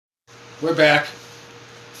We're back.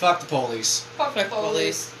 Fuck the police. Fuck the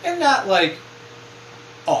police. And not like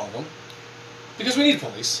all of them. Because we need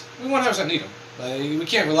police. We 100% need them. We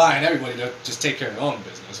can't rely on everybody to just take care of their own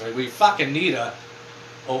business. Right? We fucking need a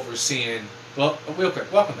overseeing... Well, real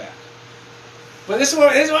quick, welcome back. But this is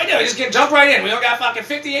what I do. Just jump right in. We only got fucking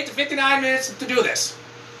 58 to 59 minutes to do this.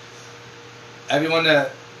 Everyone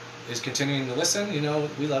that is continuing to listen, you know,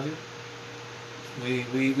 we love you.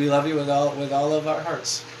 We love you with all of our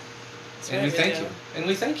hearts. And we thank you. And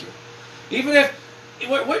we thank you. Even if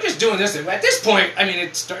we're just doing this at this point. I mean,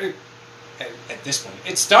 it started at this point.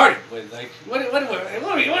 It started with like, what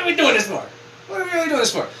are we doing this for? What are we really doing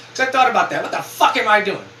this for? Because I thought about that. What the fuck am I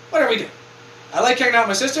doing? What are we doing? I like hanging out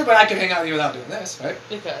with my sister, but I can hang out with you without doing this, right?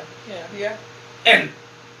 You could, yeah. And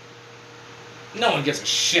no one gives a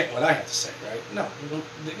shit what I have to say, right? No.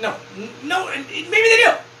 Maybe they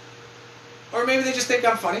do. Or maybe they just think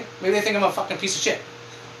I'm funny. Maybe they think I'm a fucking piece of shit.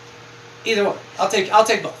 Either one. I'll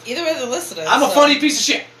take both. Either way, they're listening. I'm a funny piece of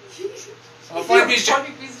shit. I'm a funny piece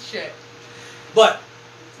of shit. But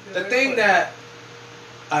the thing that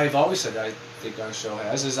I've always said that I think our show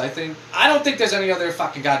has is I don't think there's any other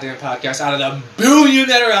fucking goddamn podcast out of the billion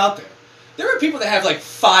that are out there. There are people that have like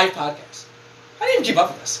 5 podcasts. How do you even keep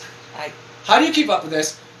up with this? How do you keep up with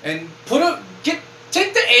this? And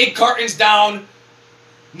take the egg cartons down,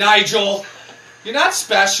 Nigel. You're not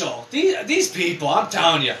special. These people, I'm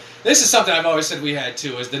telling you. This is something I've always said we had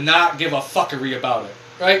too, is to not give a fuckery about it.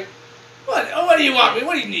 Right? What do you want?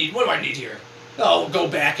 What do you need? What do I need here? Oh, go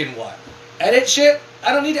back and what? Edit shit?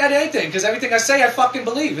 I don't need to edit anything, because everything I say I fucking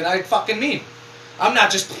believe and I fucking mean. I'm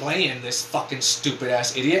not just playing this fucking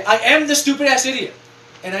stupid-ass idiot. I am the stupid-ass idiot.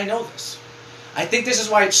 And I know this. I think this is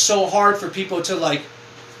why it's so hard for people to like...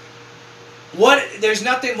 There's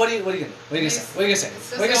nothing... What are you gonna say? What are you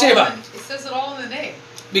gonna say about it? It says it all in the name.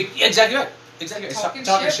 Exactly right. Exactly right.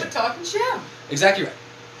 Talking shit. Talking shit. Exactly right.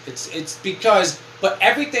 It's because... But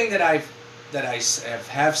everything that I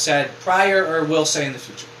have said prior or will say in the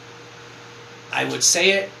future, I would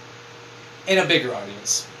say it in a bigger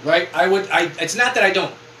audience, right? It's not that I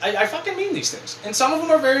don't. I fucking mean these things. And some of them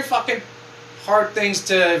are very fucking hard things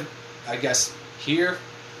to, I guess, hear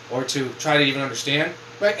or to try to even understand,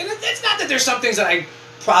 right? And it's not that there's some things that I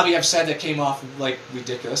probably have said that came off like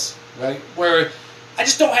ridiculous, right? Where I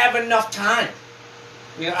just don't have enough time.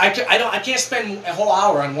 You know, I can't spend a whole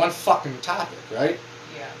hour on one fucking topic, right?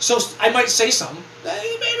 Yeah. So I might say something.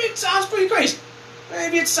 Maybe it sounds pretty crazy.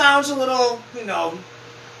 Maybe it sounds a little,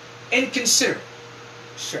 inconsiderate.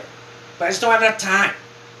 Sure. But I just don't have enough time.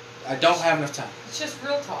 I don't have enough time. It's just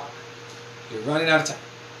real talk. You're running out of time.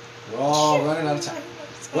 We're all running out of time.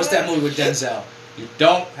 What's that movie with Denzel? You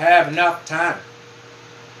don't have enough time.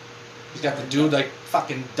 He's got the dude like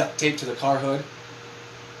fucking duct taped to the car hood.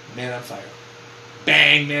 Man on Fire.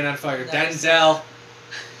 Bang, Man on Fire. Nice. Denzel.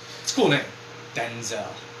 It's a cool name. Denzel.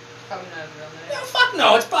 Probably not a real name. No, fuck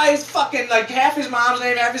no. It's by his fucking, like, half his mom's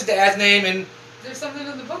name, half his dad's name, and... There's something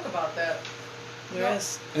in the book about that. There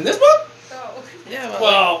is. In this book? Oh. Yeah,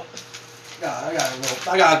 well...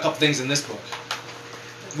 I got a couple things in this book.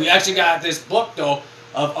 We actually got this book, though,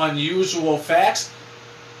 of unusual facts.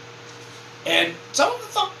 And some of them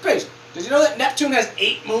fucking crazy. Did you know that Neptune has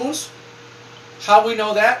 8 moons? How we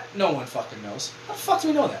know that? No one fucking knows. How the fuck do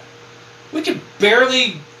we know that? We can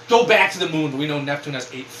barely go back to the moon, but we know Neptune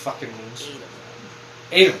has 8 fucking moons.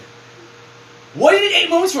 8 of them. What do you need 8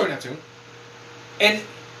 moons for, Neptune? And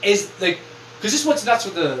is, like... Because this is what's nuts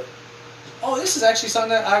with the... Oh, this is actually something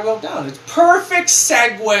that I wrote down. It's perfect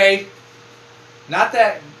segue. Not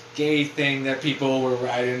that gay thing that people were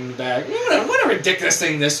writing back. What a ridiculous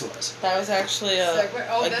thing this was. That was actually a segue.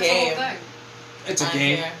 Oh, that's game. the whole thing. It's a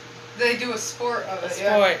game. Here. They do a sport of it.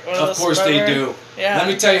 Sport. Yeah. Of course they do. Yeah. Let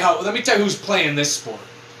me tell you who's playing this sport.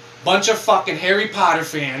 Bunch of fucking Harry Potter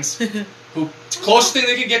fans who closest thing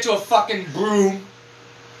they can get to a fucking broom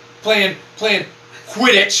playing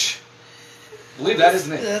Quidditch. I believe that,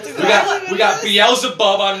 isn't it? That's We got Beelzebub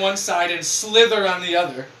on one side and Slither on the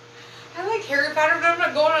other. I like Harry Potter, but I'm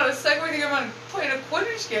not going on a segue to get on playing a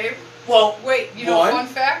Quidditch game. Well, wait, you know a fun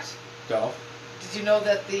fact? Go. Did you know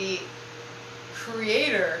that the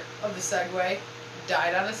creator of the Segway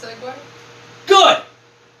died on a Segway? Good!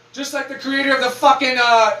 Just like the creator of the fucking,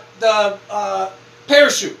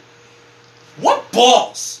 parachute. What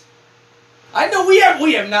balls? I know we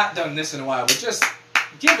have not done this in a while, but just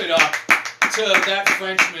give it up to that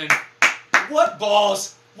Frenchman. What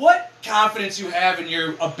balls? What confidence you have in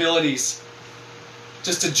your abilities.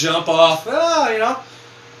 Just to jump off.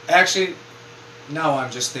 Actually, now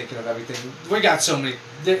I'm just thinking of everything. We got so many.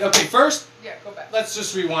 Okay, first, yeah, go back. Let's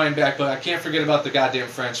just rewind back, but I can't forget about the goddamn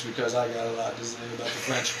French because I got a lot to say about the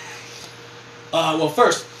French. Well,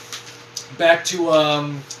 first, back to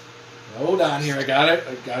hold on here. I got it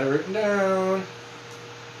written down.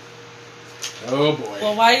 Oh boy.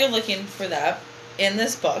 Well, while you're looking for that, in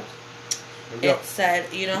this book, Here we go. it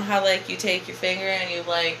said, you know how like you take your finger and you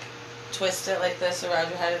like twist it like this around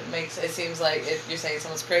your head. It seems like you're saying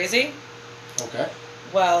someone's crazy. Okay.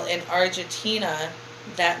 Well, in Argentina,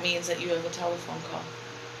 that means that you have a telephone call.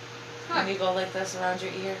 Huh. And you go like this around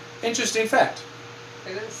your ear. Interesting fact.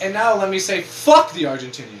 It is. And now let me say, fuck the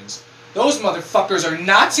Argentinians. Those motherfuckers are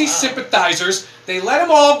Nazi sympathizers. They let them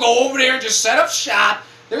all go over there and just set up shop.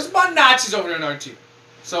 There's a bunch of Nazis over there in Argentina.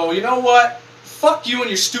 So you know what? Fuck you and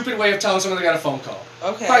your stupid way of telling someone they got a phone call.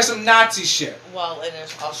 Okay. Probably some Nazi shit. Well, in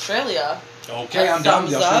Australia, Okay, A I'm down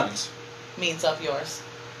with the thumbs up? Australians. means up yours.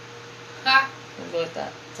 Ha! We'll go with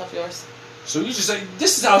that. It's up yours. So you just say,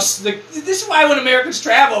 this is how, like, this is why when Americans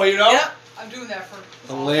travel, you know? Yep. I'm doing that for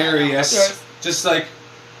Hilarious. Yours. Just like,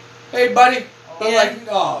 hey buddy. But Yeah. like,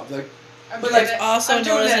 oh, like, I'm But doing like, it. Also I'm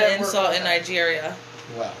doing known as that an at work insult all in the time. Nigeria.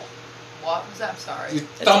 well. What was that? I'm sorry. You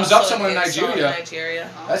It's thumbs up also someone in an insult Nigeria. Nigeria.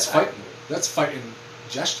 Oh, That's okay. fighting. That's fighting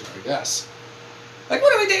gesture, I guess. Like,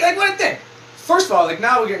 what do we think? Like, what a thing. First of all, like,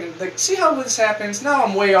 now we're getting, like, see how this happens? Now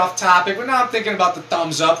I'm way off topic, but now I'm thinking about the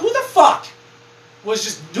thumbs up. Who the fuck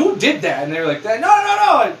who did that? And they were like,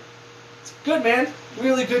 no. It's good, man.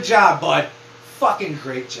 Really good job, bud. Fucking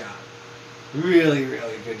great job. Really,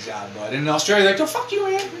 really good job, bud. And in Australia, they're like, oh, fuck you,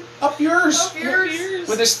 man. Up yours. Up yours.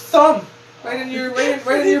 With his thumb. Right in your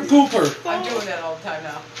pooper. I'm doing that all the time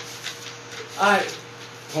now.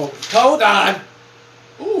 Hold on.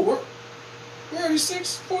 Ooh, we're already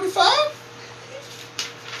 6:45.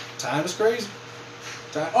 Time is crazy.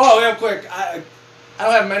 Oh, real quick. I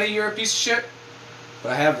don't have many. You're a piece of shit,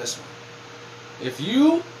 but I have this one. If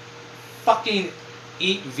you fucking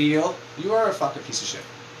eat veal, you are a fucking piece of shit.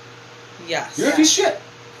 Yes. You're a piece of shit.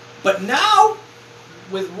 But now,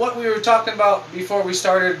 with what we were talking about before we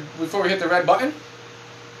hit the red button,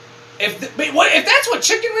 if that's what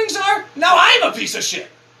chicken wings are, now I'm a piece of shit.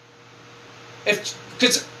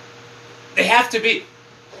 Because they have to be.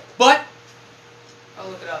 But I'll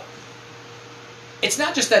look it up. it's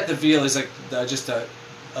not just that the veal is like just a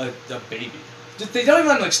baby. They don't even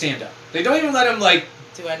let him like stand up. They don't even let him like.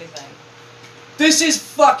 Do anything. This is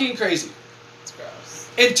fucking crazy. It's gross.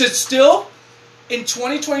 And to still, in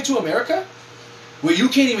 2022 America, where you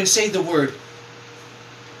can't even say the word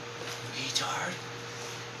retard,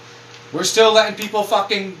 we're still letting people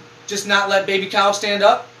fucking just not let baby cows stand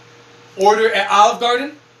up? Order at Olive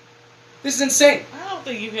Garden? This is insane. I don't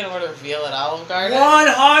think you can order veal at Olive Garden.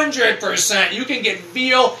 100%. You can get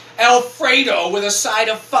veal Alfredo with a side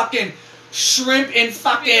of fucking shrimp and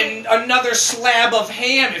fucking another slab of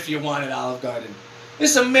ham if you want at Olive Garden.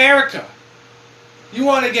 This is America. You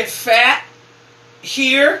want to get fat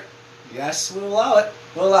here? Yes, we'll allow it.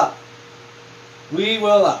 We'll allow it. We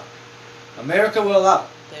will allow it. America will allow it.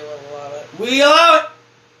 They will allow it. We allow it.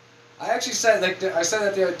 I actually said that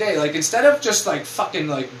the other day. Like, instead of just like fucking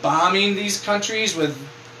like bombing these countries with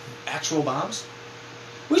actual bombs,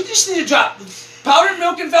 we just need to drop powdered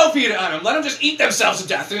milk and Velveeta on them. Let them just eat themselves to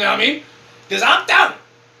death. You know what I mean? Because I'm down.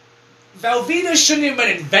 Velveeta shouldn't have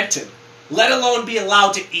been invented, let alone be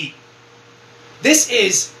allowed to eat. This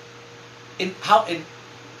is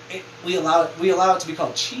we allow it to be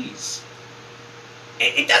called cheese.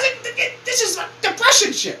 It doesn't. This is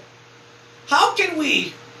depression shit. How can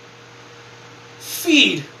we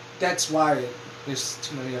feed? That's why there's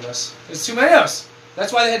too many of us. There's too many of us.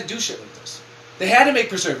 That's why they had to do shit like this. They had to make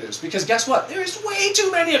preservatives because guess what? There's way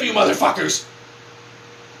too many of you motherfuckers.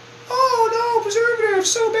 Oh no, preservatives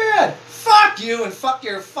so bad. Fuck you and fuck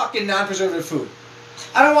your fucking non-preservative food.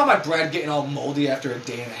 I don't want my bread getting all moldy after a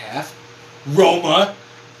day and a half. Roma,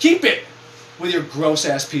 keep it with your gross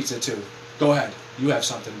ass pizza too. Go ahead. You have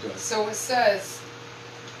something good. So it says,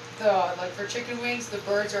 for chicken wings, the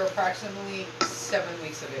birds are approximately 7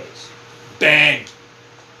 weeks of age. Bang.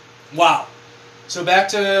 Wow. So back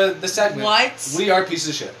to the segment. What? We are pieces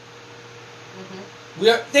of shit.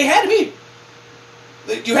 Mm-hmm. They had to be.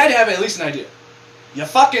 You had to have at least an idea. You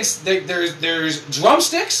fucking there's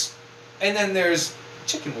drumsticks, and then there's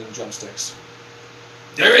chicken wing drumsticks.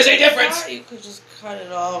 There is a difference. Or you could just cut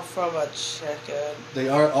it off from a chicken. They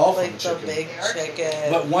are all from Like the chicken. big They are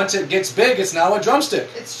chicken. But once it gets big, it's now a drumstick.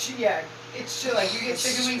 It's true. Like you get It's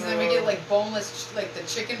chicken wings, and then we get like boneless, like the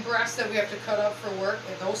chicken breasts that we have to cut up for work,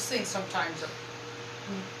 and those things sometimes are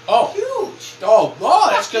Oh, huge. oh,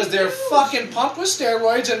 that's because they're Huge. fucking pumped with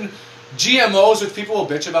steroids and GMOs, which people will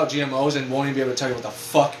bitch about GMOs and won't even be able to tell you what the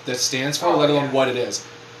fuck that stands for, Oh, let alone yeah. what it is.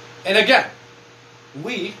 And again,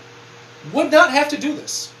 we would not have to do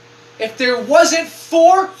this. if there wasn't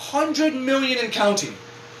 400 million and counting.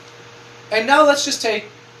 And now let's just take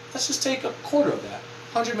a quarter of that,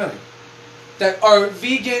 100 million, that are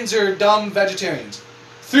vegans or dumb vegetarians.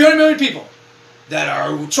 300 million people that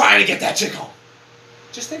are trying to get that chick home.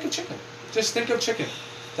 Just think of chicken. Just think of chicken.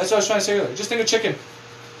 That's what I was trying to say earlier. Just think of chicken.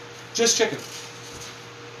 Just chicken.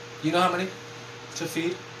 You know how many to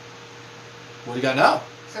feed? What do you got now?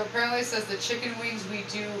 So apparently it says the chicken wings we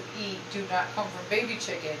do eat do not come from baby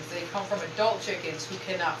chickens. They come from adult chickens who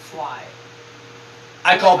cannot fly.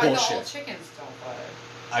 I call All bullshit. chickens don't fly.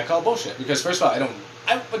 I call bullshit because first of all,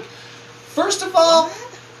 first of all,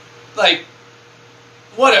 like,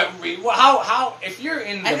 how if you're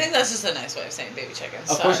in the, I think that's just a nice way of saying baby chickens.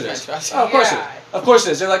 Of course it Sorry, is. French Oh, of course Yeah. it is. Of course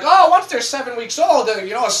it is. They're like, oh, once they're 7 weeks old, a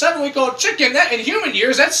 7-week-old chicken, that in human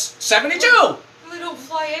years, that's 72. Well, they don't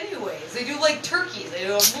fly anyways. They do like turkeys. They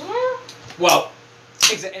do. Well,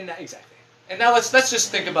 exactly. And now let's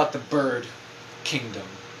just think about the bird kingdom.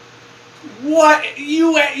 What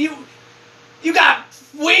you got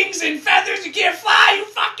wings and feathers? You can't fly. You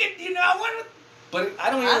fucking what? But I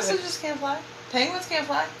don't Honestly, even. just can't fly. Penguins can't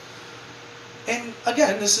fly. And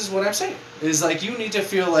again, this is what I'm saying. Is like you need to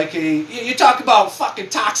feel like you talk about fucking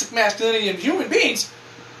toxic masculinity in human beings.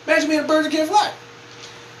 Imagine being a bird that can't fly.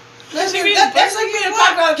 That's like being a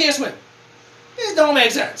crocodile that can't swim. This don't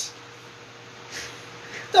make sense.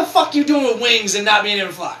 The fuck you doing with wings and not being able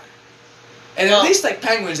to fly? And Well, at least like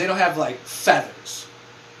penguins, they don't have like feathers.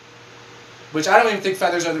 Which I don't even think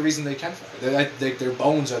feathers are the reason they can fly. They're like their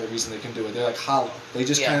bones are the reason they can do it. They're like hollow. They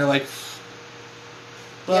just kind of like.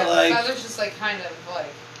 But yeah, like, feathers just like kind of like.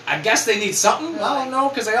 I guess they need something. Really? I don't know,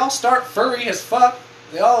 because they all start furry as fuck.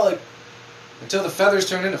 They all like until the feathers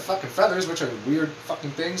turn into fucking feathers, which are weird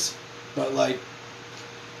fucking things. But like.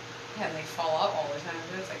 Yeah, and they fall out all the time.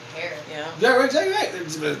 It's like hair. Yeah. Yeah, exactly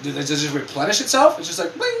right. Does it just replenish itself? It's just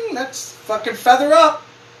like, bling, that's fucking feather up.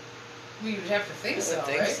 Well, you'd have to think I so, would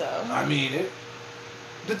think right? so. I mean, it.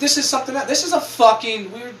 But this is something that. This is a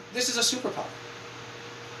fucking weird. This is a superpower.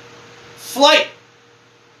 Flight!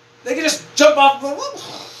 They can just jump off.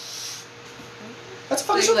 That's a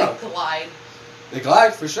fucking They superpower. like glide. They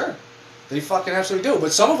glide, for sure. They fucking absolutely do.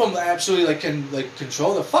 But some of them absolutely like can like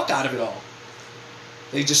control the fuck out of it all.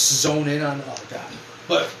 They just zone in on. Oh, God.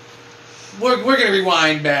 But we're going to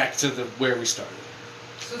rewind back to where we started.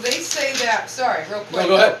 So they say that. Sorry, real quick. No,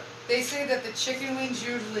 go ahead. They say that the chicken wings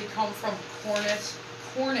usually come from Cornish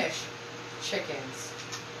chickens,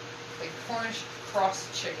 like Cornish cross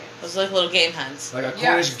chickens. Those like little game hens. Like a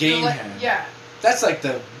Yeah, Cornish game like, hen. Yeah, That's like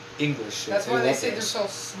the English shit. that's why they love say those. they're so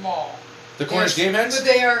small. The Cornish game hens? But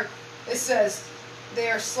they are. It says they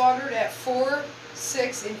are slaughtered at 4,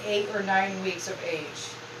 6, and 8 or 9 weeks of age.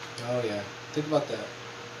 Oh, yeah. Think about that.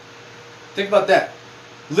 Think about that.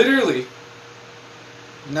 Literally,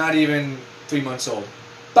 not even 3 months old.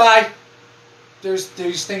 Bye! There's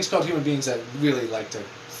things called human beings that really like to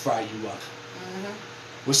fry you up.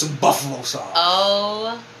 Mm-hmm. With some buffalo sauce.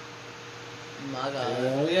 Oh my god.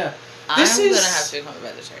 Oh, yeah. I'm This gonna is- have to become a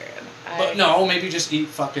vegetarian. But no, maybe just eat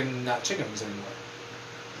fucking not chicken wings anymore.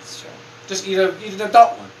 That's true. Just eat an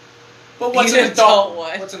adult one. But what's Eat an an adult adult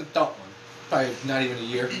one. What's an adult one? Probably not even a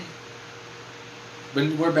year. But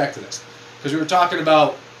we're back to this. Because we were talking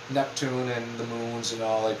about Neptune and the moons and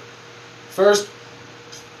all. Like, first,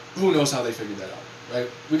 who knows how they figured that out, right?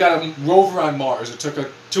 We got a rover on Mars. It took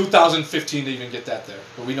 2015 to even get that there.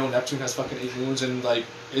 But we know Neptune has fucking 8 moons and, like,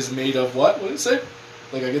 is made of what? What did it say?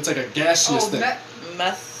 Like, it's like a gaseous thing.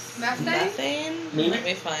 Methane? Methane? Maybe. Let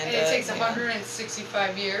me find And it. it takes Yeah.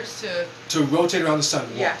 165 years to. To rotate around the sun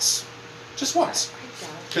Yeah. once. Just once. I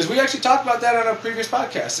got Because we actually talked about that on a previous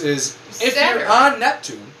podcast. Is if Saturn. you're on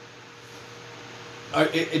Neptune,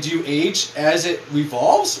 do you age as it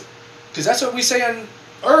revolves? Because that's what we say on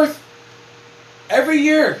Earth. Every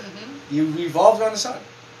year, Mm-hmm. you revolve around the sun.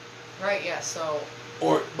 Right. Yeah. So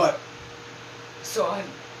on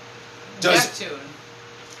Does- Neptune.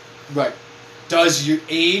 Right. Does your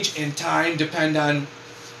age and time depend on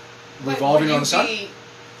But revolving would on you the sun?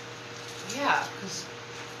 Yeah. 'Cause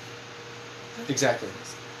Exactly.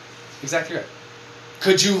 Exactly right.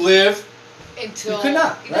 Could you live? until You could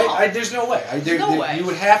not, right? No. There's no way. No way. You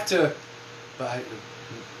would have to.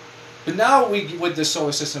 But now with the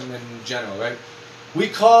solar system in general, right? We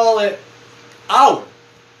call it our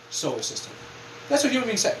solar system. That's what human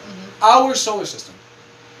beings say. Mhm. Our solar system.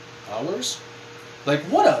 Ours? Like,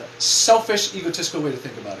 what a selfish, egotistical way to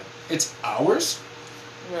think about it. It's ours.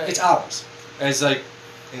 Right. It's ours. As like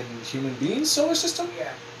in human beings' solar system.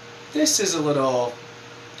 Yeah. This is a little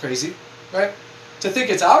crazy, right? To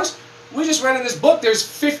think it's ours. We just read in this book there's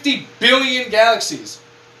 50 billion galaxies.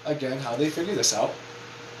 Again, how they figure this out.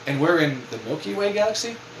 and we're in the Milky Way galaxy,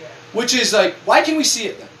 Yeah. which is like, why can we see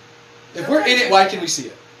it then? If we're in it, why can we see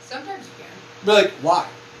it? Sometimes you can. But like, why?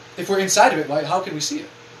 If we're inside of it, why? How can we see it?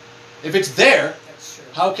 If it's there, That's true.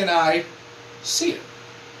 how can I see it?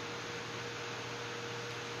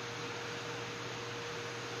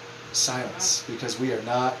 Silence, because we are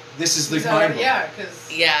not. This is like mind blowing. Yeah,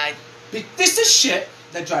 because Yeah. This is shit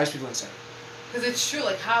that drives people insane. it's true.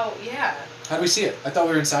 Like how? Yeah. How do we see it? I thought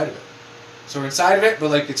we were inside of it. So we're inside of it, but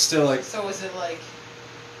like it's still like. So is it like?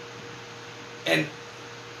 And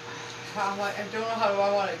I don't know how do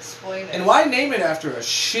I want to explain it. and why name it after a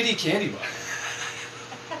shitty candy bar?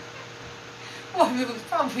 Well, it was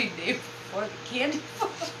probably named for the candy bar.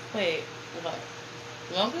 Wait, what?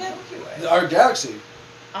 Milky Way? Milky Way. Our galaxy.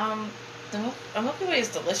 The Milky Way is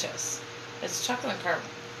delicious. It's chocolate and caramel.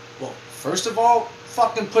 Well, first of all,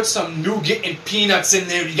 fucking put some nougat and peanuts in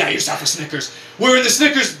there. You got yourself a Snickers. We're in the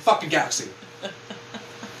Snickers fucking galaxy.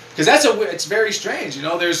 Because it's very strange, you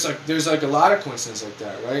know. There's like a lot of coincidences like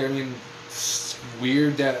that, right? I mean, it's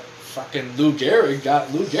weird that fucking Lou Gehrig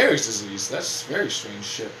got Lou Gehrig's disease. That's very strange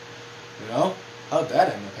shit, you know. How'd that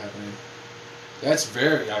end up happening? That's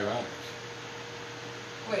very ironic.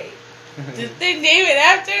 Wait. Did they name it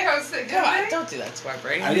after? I was thinking, Come on, did they? don't do that to our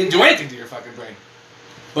brain. I didn't do anything to your fucking brain.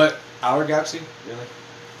 But our galaxy, really?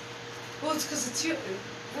 Well, it's because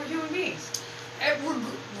we're human beings. And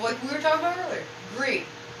like we were talking about earlier. Greed.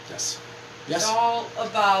 Yes. It's Yes. all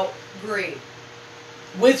about greed.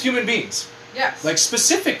 With human beings, Yes. like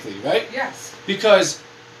specifically, right? Yes. Because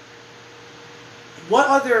what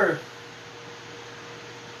other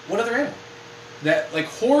animal that like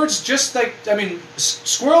hoards just like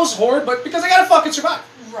squirrels hoard, but because they gotta fucking survive.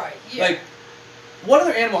 Right. Yeah. Like what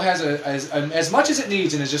other animal has as much as it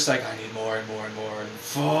needs and is just like I need more and more and more and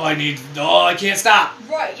I can't stop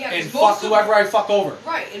right. Yeah. 'cause and most fuck of- whoever I fuck over.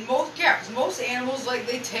 Right. And because most animals like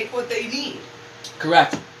they take what they need.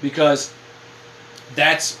 Correct, because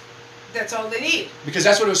that's all they need. what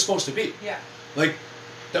it was supposed to be. Yeah. Like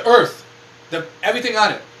the Earth, everything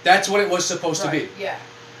on it. That's what it was supposed to be. Yeah.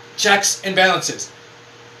 Checks and balances.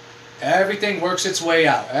 Everything works its way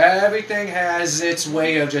out. Everything has its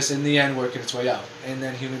way of just in the end working its way out. And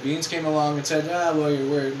then human beings came along and said, well,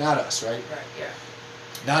 we're not us, right? Right. Yeah.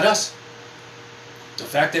 Not us. The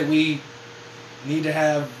fact that we need to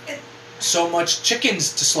have so much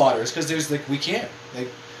chickens to slaughter is because we can't.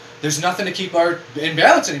 There's nothing to keep our in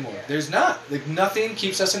balance anymore. Yeah. There's not. Nothing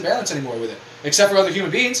keeps us in balance anymore with it. Except for other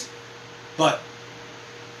human beings. But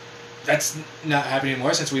that's not happening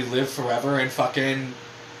anymore since we live forever and fucking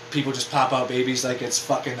people just pop out babies like it's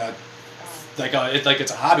fucking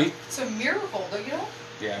it's a hobby. It's a miracle, don't you know?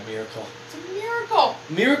 Yeah, miracle. It's a miracle.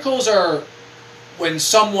 Miracles are when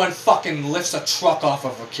someone fucking lifts a truck off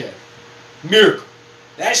of a kid. Miracle.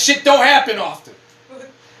 That shit don't happen often.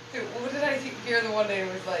 Dude, what did I hear the one day?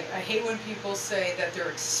 It was like, I hate when people say that they're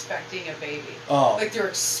expecting a baby. Oh. Like they're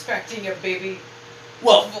expecting a baby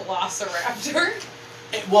Well, velociraptor.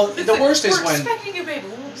 The worst is we're when expecting a baby.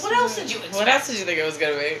 What else did you expect? What else did you think it was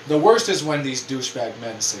gonna be? the worst is when these douchebag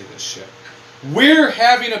men say this shit. We're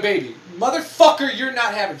having a baby. Motherfucker, you're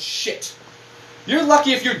not having shit. You're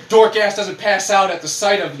lucky if your dork ass doesn't pass out at the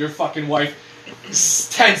sight of your fucking wife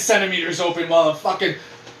 10 centimeters open while a fucking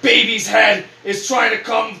baby's head is trying to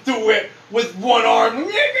come through it with one arm.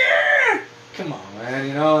 Come on, man.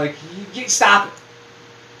 You know, stop it.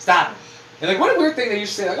 Stop it. And what a weird thing they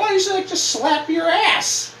used to say, you should just slap your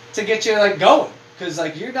ass to get you going. Because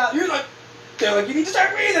they're you need to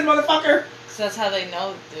start breathing, motherfucker. So that's how they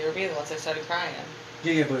know they were breathing once they started crying.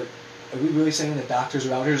 Yeah, but are we really saying that doctors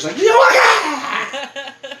are out here just you know what?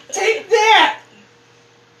 Take that!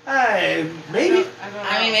 Maybe. I don't know.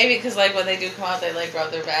 I mean, maybe because when they do come out, they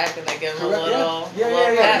rub their back and they give them Correct, a little, yeah. Yeah, little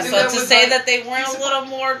yeah, yeah. pat. Do So that to with, say that they weren't piece a of- little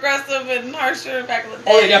more aggressive and harsher back in the day.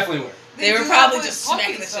 Oh, they definitely were. They were do probably that just with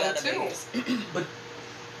smacking the puppies, shit out of though, babies. But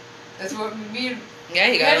That's what me and Yeah,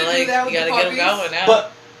 you We had gotta to do that with get the them puppies. going now.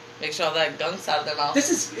 but Make sure all that gunk's out of their mouth.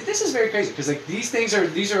 this is very crazy because these are things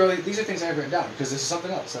I have written down because this is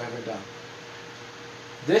something else I have written down.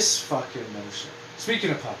 This fucking notion.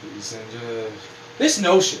 Speaking of puppies and this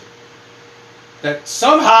notion that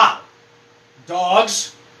somehow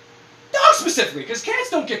dogs specifically, because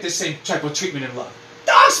cats don't get this same type of treatment and love.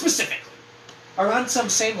 Dogs specifically are on some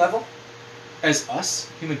same level as us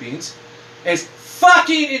human beings. Is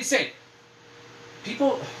fucking insane.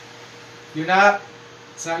 People,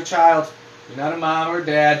 it's not your child. You're not a mom or a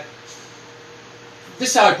dad. This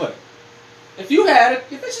is how I put it. If you had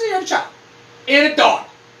a child and a dog,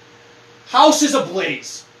 house is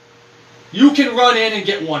ablaze. You can run in and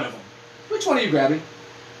get one of them. Which one are you grabbing?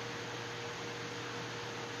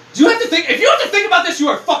 Do you have to think? If you have to think about this, you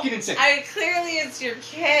are fucking insane. Clearly it's your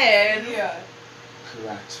kid. Yeah.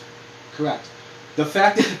 Correct. The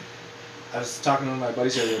fact that I was talking to one of my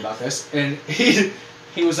buddies earlier about this, and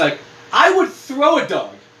he was like, I would throw a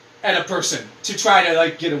dog at a person to try to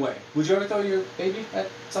like get away. Would you ever throw your baby at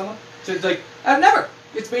someone? To like, I've never.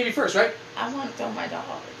 It's baby first, right? I want to throw my dog.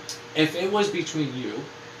 If it was between you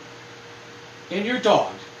and your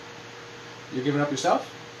dog, you're giving up yourself?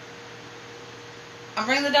 I'm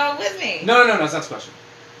bringing the dog with me. No, that's not the question.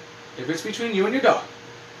 If it's between you and your dog,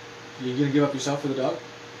 you're gonna give up yourself for the dog?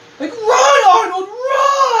 Like, run, Arnold,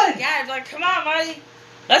 run! Yeah, I'd be like, come on, buddy.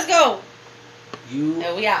 Let's go. You.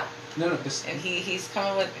 And we out. No, this. And he's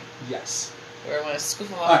coming with me. Yes. We're going to scoop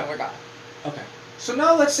him up Alright. and we're gone. Okay. So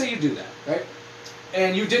now let's say you do that, right?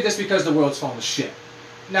 And you did this because the world's falling to shit.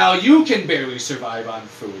 Now you can barely survive on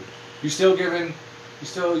food. You still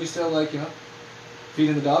like,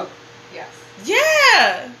 feeding the dog? Yes.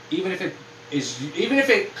 Yeah. Even if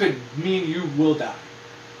it could mean you will die.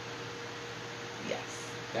 Yes.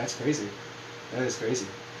 That's crazy. That is crazy.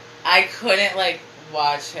 I couldn't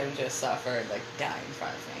watch him just suffer and die in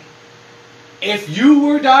front of me. If you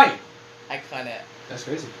were dying, I couldn't. that's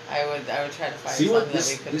crazy. I would try to find See what something this-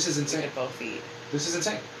 that we could. this is insane. We could both eat. This is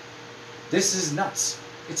insane. This is nuts.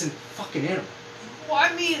 It's a fucking animal. Well,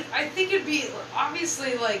 I mean, I think it'd be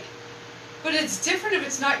obviously but it's different if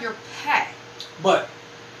it's not your pet. But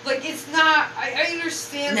It's not. I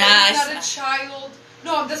understand Nah, that it's it's not a child.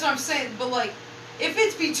 No, that's what I'm saying. But if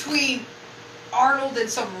it's between Arnold and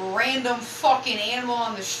some random fucking animal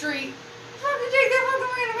on the street, fucking take that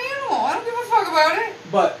fucking random animal. I don't give a fuck about it.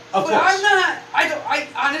 of But course. I'm not. I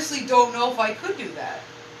honestly don't know if I could do that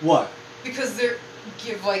What? because they're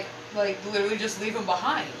literally just leave him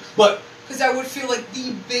behind. But Because I would feel like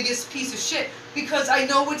the biggest piece of shit. Because I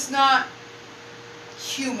know it's not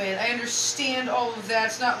human. I understand all of that.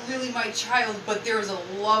 It's not really my child, but there's a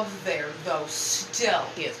love there, though, still.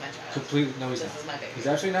 He is my child. completely no, he's This not. is my baby. He's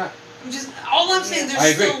actually not. All I'm saying, Yeah. I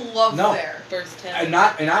there's agree. still love No. there. Birth test.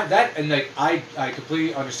 I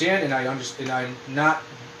completely understand, and I'm not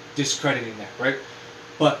discrediting that, right?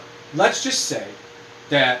 But let's just say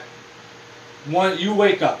that you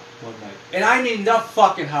wake up one night, and I mean the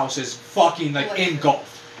fucking house is fucking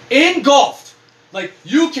engulfed, like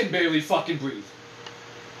you can barely fucking breathe.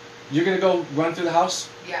 You're gonna go run through the house?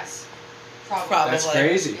 Yes. Probably. Probably. That's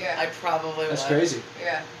crazy. Yeah. I probably That's would. crazy.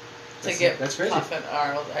 Yeah. That's crazy. Puff and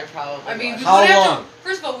Arnold, I probably I mean, would. we How wouldn't have long? to,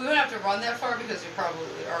 first of all, we wouldn't have to run that far because you're probably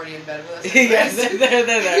already in bed with us. Yes, anyways. they're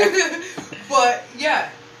there. But, yeah.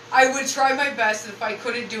 I would try my best. If I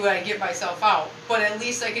couldn't do it, I'd get myself out. But at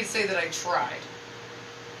least I can say that I tried.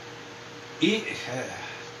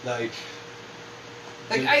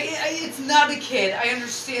 It's not a kid. I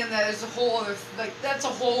understand that. There's a whole other, that's a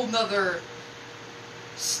whole nother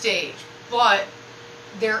stage. But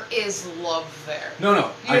there is love there. No, You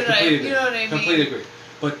know what I mean? Completely agree.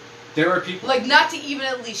 But there are people. Not to even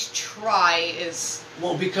at least try is.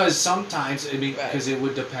 Well, because sometimes Right. because it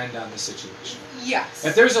would depend on the situation. Yes.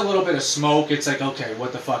 If there's a little bit of smoke, it's like, okay,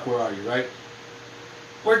 what the fuck, where are you, right?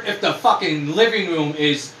 Or if the fucking living room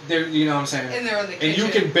is there, you know what I'm saying? And they're in the kitchen. And you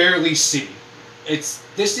can barely see.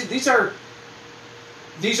 These are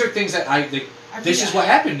things that this is what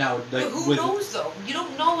happened now. But who knows though? You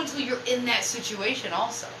don't know until you're in that situation.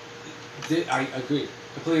 Also. I agree.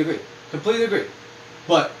 Completely agree.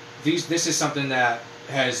 But this is something that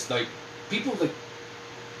has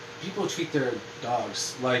people treat their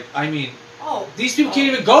dogs Oh. these people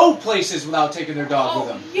can't even go places without taking their dog with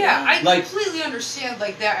Oh them. yeah, I Like- completely understand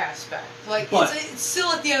that aspect. But- It's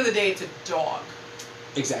still at the end of the day, it's a dog.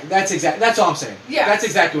 Exactly. That's all I'm saying. Yes. That's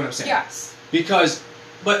exactly what I'm saying. Yes.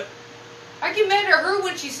 But I get mad at her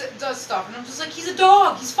when she does stuff, and I'm just like, he's a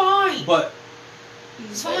dog. He's fine.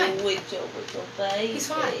 He's fine. He's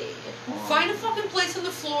fine. Find a fucking place on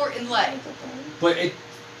the floor and lay. but it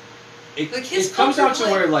His comes down to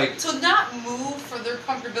comfort, where to not move for their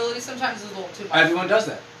comfortability sometimes is a little too much. everyone does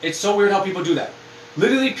that. It's so weird how people do that.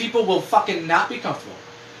 Literally, people will fucking not be comfortable.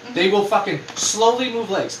 Mhm. They will fucking slowly move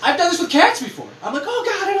legs. I've done this with cats before. I'm like, oh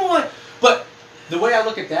god, I don't want. But the way I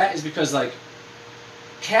look at that is because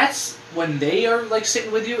cats, when they are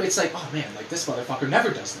sitting with you, it's like, oh man, this motherfucker never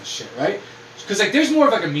does this shit, right? Because there's more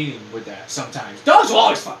of a meaning with that sometimes. Dogs will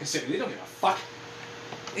always fucking sit with you. They don't give a fuck.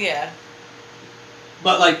 Yeah.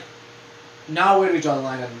 But now where do we draw the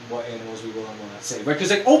line on what animals we will and will not save, right?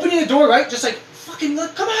 Because opening the door, right? Just fucking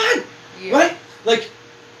come on, Yeah. right?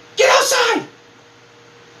 Get outside.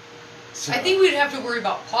 So, I think we'd have to worry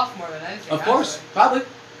about Puff more than anything. of course, honestly. probably.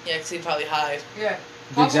 Yeah, because he'd probably hide. Yeah.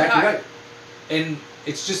 Puff would Exactly hide. right. And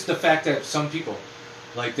it's just the fact that some people,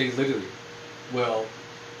 they literally will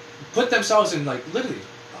put themselves in like literally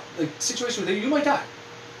like situation where you might die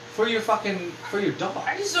for your dog.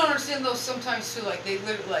 I just don't understand those sometimes too. Like they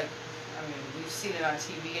literally like, I mean, we've seen it on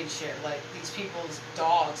TV and shit. Like these people's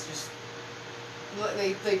dogs just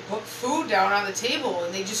they put food down on the table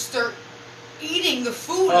and they just start eating the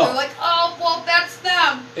food. And they're like, oh well, that's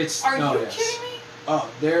them. Are you kidding me? Oh,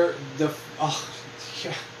 they're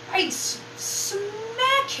yeah. I'd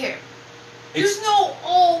smack him. There's no,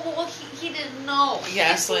 well, he didn't know. Yeah,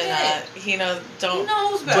 absolutely not. He knows, He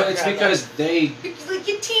knows better. But it's because they... Like,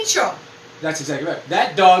 you teach him. That's exactly right.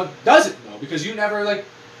 That dog doesn't know because you never, like,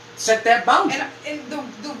 set that boundary. And the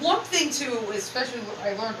one thing, too, especially what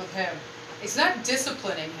I learned with him, it's not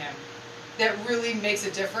disciplining him that really makes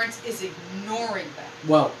a difference, is ignoring them.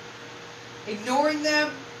 Well... Ignoring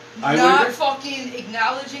them, not fucking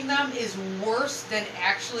acknowledging them is worse than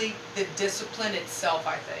actually the discipline itself,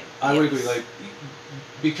 I think. I would agree, like,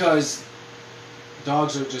 because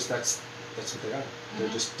dogs are just, that's what they are. They're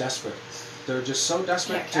just desperate. They're just so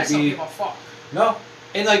desperate to be... don't give a fuck. No.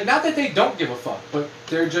 And, like, not that they don't give a fuck, but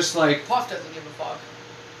they're just, like... Puff doesn't give a fuck.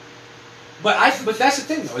 But that's the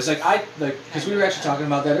thing, though, is, because we were actually talking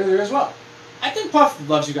about that earlier as well. I think Puff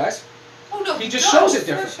loves you guys. Oh, no, he just shows it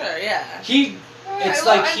different. For sure, yeah. It's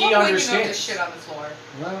like he understands. The shit on the floor.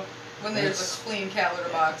 Well, when there's a clean cat litter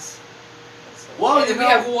box. Well, and then we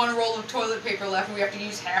have one roll of toilet paper left, and we have to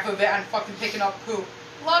use half of it on fucking picking up poop.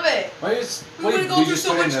 Love it. We're gonna go through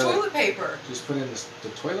so much toilet paper. Just put in the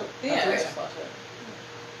toilet. Yeah. There's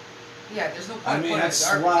no point. I mean, that's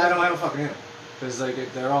why I don't have a fucking animal, because like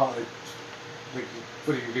they're all like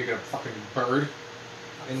what are you gonna get a fucking bird?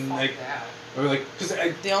 And like. That. Or like, cause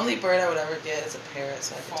the only bird I would ever get is a parrot,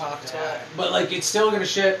 so I can talk to it. But like, it's still gonna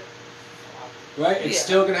shit, right? It's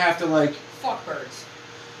still gonna have to like. Fuck birds.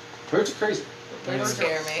 Birds are crazy. Birds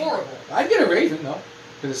scare me. Horrible. I'd get a raven though,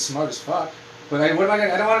 because it's smart as fuck. But what am I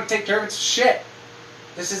gonna? I don't want to take care of its shit.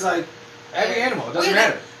 This is like every animal. It doesn't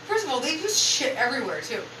matter. First of all, they just shit everywhere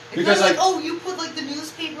too. It's because not like, oh, you put like the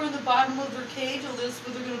newspaper in the bottom of their cage, or this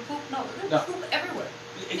where they're gonna poop. No, they're gonna poop everywhere.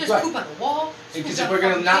 There's poop on the wall. Because if we're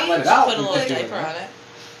gonna not let it out, put a little diaper on it.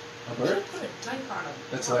 A bird? Put a diaper on it.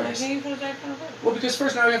 That's hilarious. Why can't you put a diaper on a bird? Well, because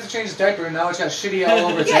first now we have to change the diaper, and now it's got shitty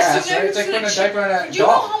all over its ass. So right? It's like putting a diaper on a dog. Do you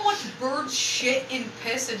know how much birds shit and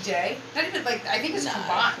piss a day? Not even like I think it's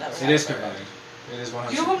combined. It is combined. It is 100%.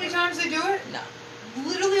 Do you know how many times they do it? No.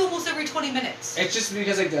 Literally almost every 20 minutes. It's just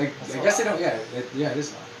because I guess they don't. Yeah, it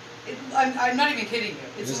is a lot. I'm not even kidding you.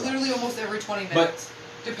 It's literally almost every 20 minutes.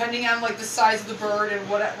 Depending on like the size of the bird and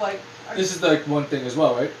what like. This is like one thing as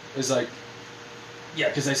well, right? Is like, yeah,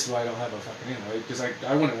 because that's why I don't have a fucking animal, right? Because I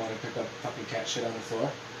wouldn't want to pick up fucking cat shit on the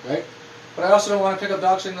floor, right? But I also don't want to pick up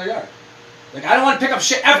dog shit in their yard. Like I don't want to pick up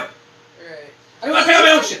shit ever. Right. I don't want to pick up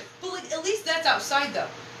my own shit. But like at least that's outside though.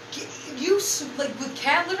 You like with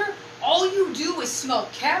cat litter, all you do is smell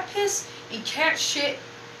cat piss and cat shit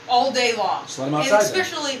all day long. Just let them outside. And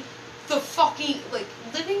especially the fucking like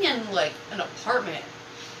living in like an apartment.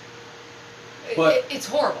 But it's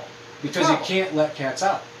horrible. Because you can't let cats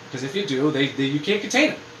out. Because if you do, you can't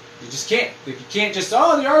contain them. You just can't. Like, you can't just, the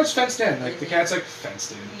yard's fenced in. Like, the cat's like,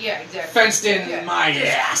 fenced in. Yeah, exactly. Fenced in my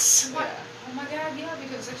ass. Yeah. Oh my god, yeah,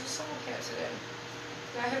 because I just saw a cat today.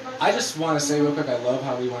 I just want to say real quick, I love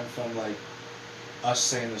how we went from, like, us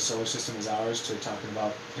saying the solar system is ours to talking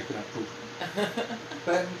about picking up poop.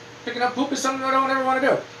 But picking up poop is something I don't ever want to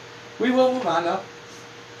do. We will move on, though.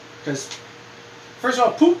 Because, first of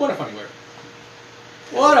all, poop, what a funny word.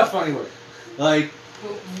 What a funny word. Like,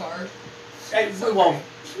 poop, fart. And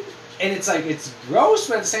it's like, it's gross,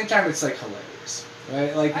 but at the same time, it's like hilarious.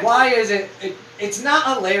 Right? Like, why is it, it's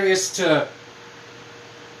not hilarious to,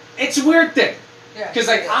 it's a weird thing. Yeah. Because,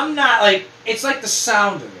 like, I'm not, like, it's like the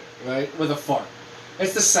sound of it, right? With a fart.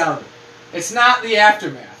 It's the sound of it. It's not the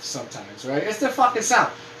aftermath sometimes, right? It's the fucking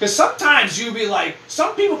sound. Because sometimes you be like,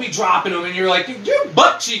 some people be dropping them, and you're like, your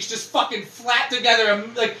butt cheeks just fucking flat together,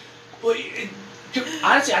 and like,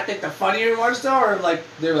 honestly, I think the funnier ones though are like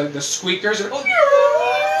they're like the squeakers. You're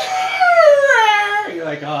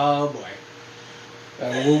like, oh boy.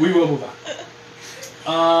 Well, we will move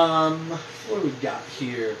on. What do we got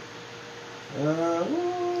here?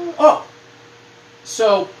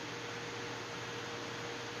 So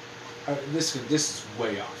this is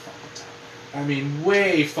way off fucking topic. I mean,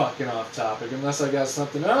 way fucking off topic. Unless I got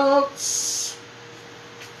something else.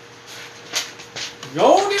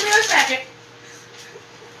 Go, give me a second.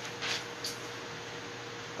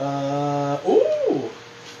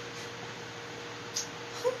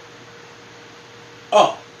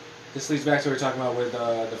 This leads back to what we were talking about with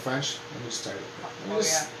the French. Let me just tell you.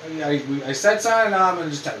 I said something, and now I'm going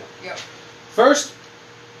to just tell you. Yep. First,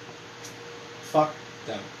 fuck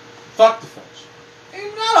them. Fuck the French.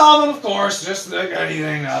 And not all of them, of course, just like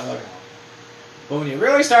anything, not like all of them. But when you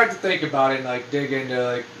really start to think about it and like dig into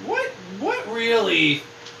like what really,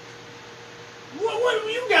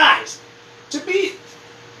 what you guys to be?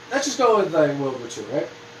 Let's just go with like World War II, right?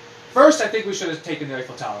 First, I think we should have taken the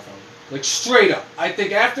Eiffel Tower from them. Like straight up. I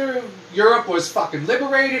think after Europe was fucking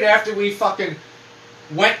liberated, after we fucking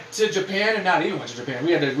went to Japan, and not even went to Japan,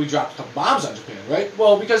 we dropped a couple bombs on Japan, right?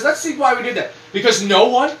 Well, because let's see why we did that. Because no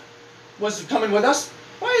one was coming with us.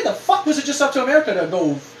 Why the fuck was it just up to America to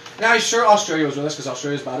go? Now, sure, Australia was with us because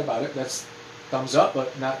Australia's about it. That's thumbs up,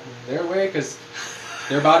 but not their way because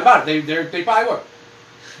they're about it. They probably were.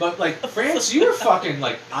 But like France, you were fucking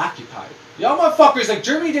like occupied. Y'all motherfuckers, like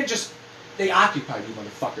Germany didn't just, they occupied you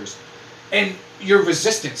motherfuckers. And your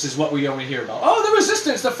resistance is what we only hear about. Oh, the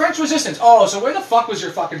resistance, the French resistance. Oh, so where the fuck was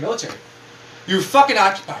your fucking military? You were fucking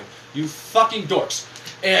occupied. You fucking dorks.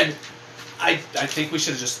 And I think we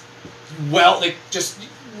should have just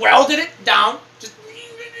welded it down,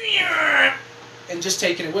 and just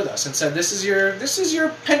taken it with us and said, this is your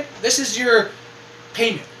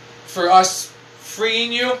payment for us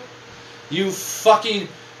freeing you, you fucking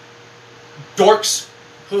dorks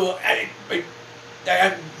who.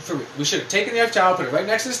 We should have taken the Eiffel Tower, put it right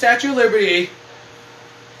next to the Statue of Liberty,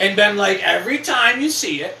 and been like, every time you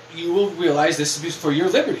see it, you will realize this is for your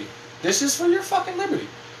liberty. This is for your fucking liberty.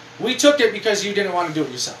 We took it because you didn't want to do it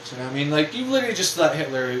yourselves. You know what I mean? Like, you literally just let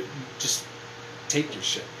Hitler just take your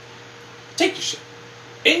shit. Take your shit.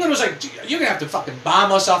 England was like, you're going to have to fucking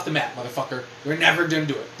bomb us off the map, motherfucker. We're never going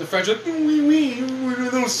to do it. The French were like,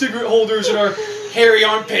 we're little cigarette holders and our hairy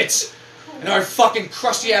armpits and our fucking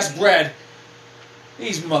crusty-ass bread.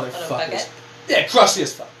 These motherfuckers. Yeah, crusty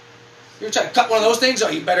as fuck. You're trying to cut one of those things? Oh,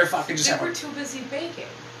 you better fucking just They have were it. too busy baking.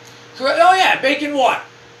 Oh, yeah, bacon what?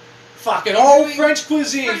 Fucking old French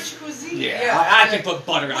cuisine. French cuisine. Yeah, I can put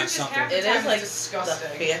butter on Which is something. half- It is like disgusting.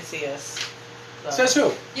 the fanciest. Says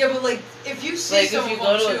who? Yeah, but like, if you see Like some if you of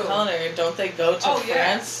go them to a too. culinary, don't they go to Oh, yeah.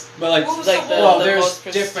 France? But like, What was Like the the- whole? well, there's most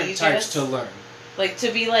different types prestigious? to learn. Like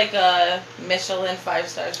to be like a Michelin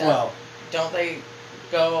 5-star chef. Well, Don't they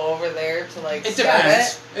go over there to like it scout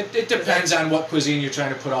depends. it? It depends on what cuisine you're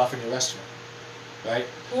trying to put off in your restaurant, right?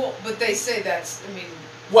 Well, but they say that's. I mean,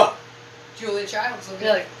 Well, Julia Childs. Look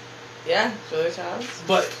You're like, yeah, Julia Childs.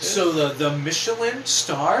 but so the Michelin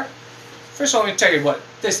star. First of all, let me tell you what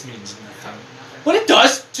this means. What it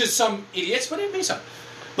does to some idiots, but it means something.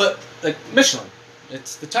 But like Michelin,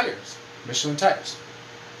 it's the tires. Michelin tires.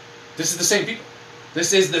 This is the same people.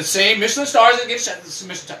 This is the same Michelin stars that get shot. This is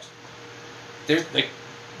Michelin tires. They're like,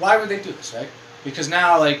 why would they do this, right? Because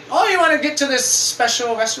now, like, oh, you want to get to this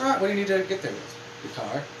special restaurant? What do you need to get there with? Your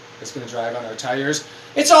car. It's going to drive on our tires.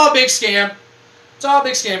 It's all a big scam. It's all a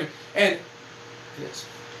big scam, and it is.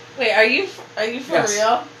 Wait, are you for Yes.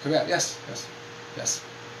 real? Correct. Yes.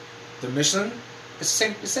 The Michelin, it's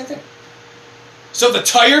the same thing. So the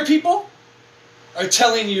tire people are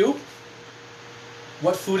telling you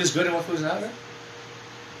what food is good and what food is not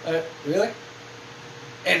good? Really?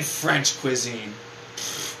 And French cuisine.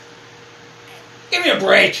 Give me a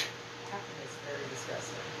break. It's very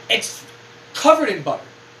disgusting. It's covered in butter.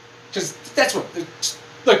 Because that's what...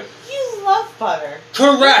 Look, You love butter.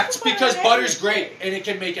 correct, Butter because in butter's everything. great and it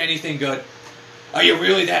can make anything good. Are you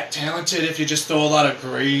really that talented if you just throw a lot of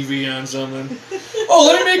gravy on something? Oh,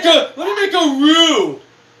 let me make a roux.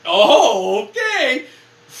 Oh, okay.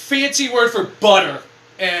 Fancy word for butter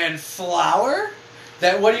and flour.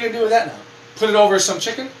 What are you gonna do with that now? Put it over some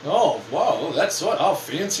chicken? Oh, wow, that's what? How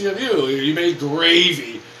fancy of you. You made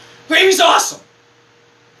gravy. Gravy's awesome.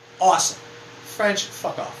 Awesome. French,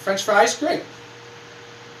 fuck off. French fries, great.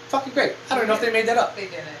 Fucking great. I don't know if they made that up. They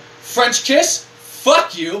didn't. French kiss?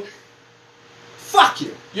 Fuck you. Fuck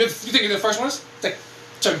you. You think you're the first ones? Like,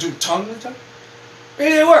 tongue?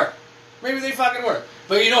 Maybe they were. Maybe they fucking were.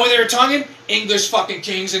 But you know who they were tonguing? English fucking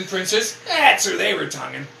kings and princes. That's who they were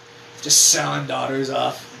tonguing. Just selling daughters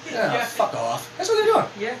off. Yeah, Yeah. fuck off. That's what they're doing.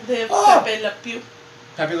 Yeah. They have Oh. Pepe Le Pew.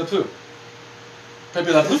 Pepe Le Pew.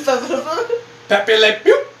 Pepe Le Pew. Pepe Le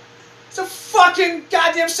Pew. It's a fucking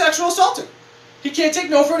goddamn sexual assaulter. He can't take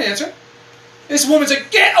no for an answer. This woman's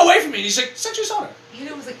like, get away from me. And he's like, sexual assaulter. You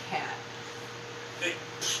know, it was a cat.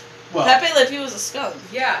 Well, Pepe Le Pew was a skunk.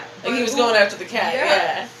 Yeah. Like he but was who- going after the cat.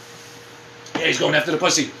 Yeah. yeah, he's going after the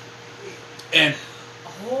pussy. And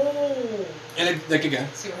Oh. like again,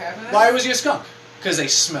 See what happened? why was he a skunk? Because they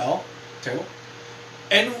smell terrible.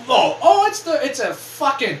 And it's a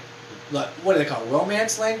fucking what do they call it?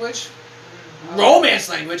 Romance language? Romance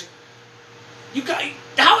language. You got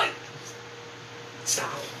how it. Stop.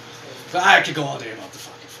 I could go all day about the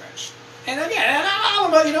fucking French. And again, I'm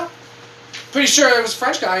about Pretty sure it was a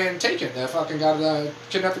French guy in Taken that fucking got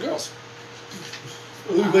kidnapped the girls.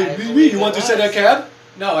 You want to send that cab?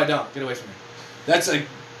 No, I don't. Get away from me. That's like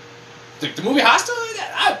the movie Hostel.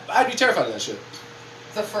 I'd be terrified of that shit.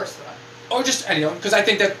 The first one. Or just any of them, because I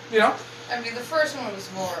think that I mean, the first one was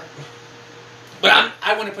more. But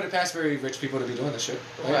I wouldn't put it past very rich people to be doing this shit.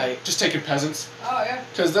 Right. Just taking peasants. Oh yeah.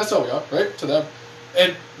 Because that's all we are, right? To them.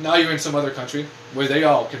 And now you're in some other country where they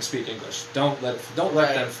all can speak English. Don't let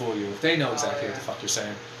them fool you. They know exactly what the fuck you're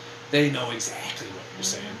saying. They know exactly what you're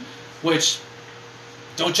saying. Which,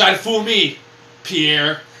 don't try to fool me,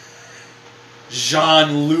 Pierre.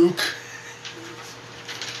 Jean-Luc.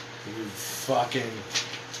 You fucking...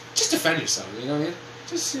 Just defend yourself, you know what I mean?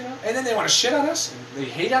 Just, And then they want to shit on us? And they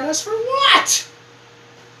hate on us? For what?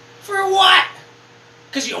 For what?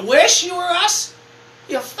 Because you wish you were us?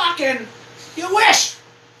 You wish!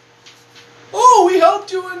 Oh, we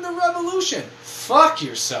helped you in the revolution. Fuck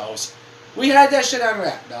yourselves. We had that shit on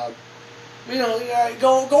rap, dog.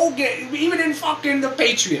 Go get... Even in fucking The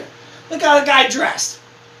Patriot. Look how the guy dressed.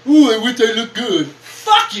 Ooh, I wish I looked good.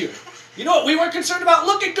 Fuck you. You know what we weren't concerned about?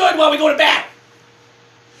 Looking good while we go to battle.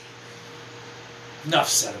 Enough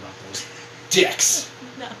said about those dicks.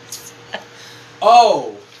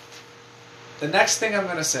 Oh. The next thing I'm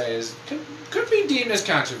going to say is, could be deemed as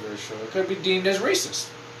controversial. It could be deemed as racist.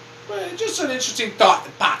 But just an interesting thought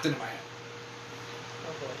that popped into my head.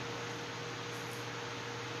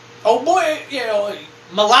 Oh boy,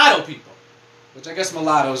 mulatto people. Which I guess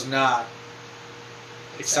mulatto is not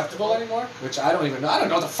acceptable anymore. Which I don't even know. I don't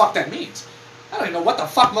know what the fuck that means. I don't even know what the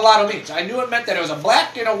fuck mulatto means. I knew it meant that it was a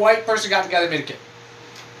black and a white person got together and made a kid.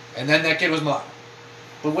 And then that kid was mulatto.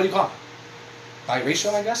 But what do you call him?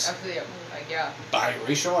 Biracial, I guess? Absolutely, yeah.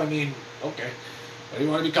 Biracial? I mean, okay. What do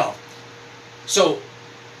you want to be called? So,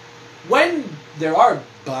 when there are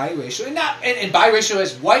biracial, and biracial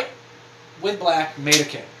is white with black made a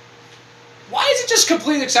kid. Why is it just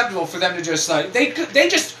completely acceptable for them to just, like, they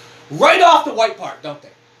just write off the white part, don't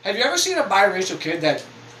they? Have you ever seen a biracial kid that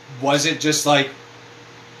wasn't just, like,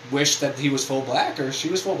 wish that he was full black or she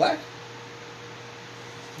was full black?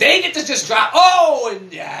 They get to just drop, oh,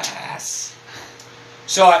 and yes.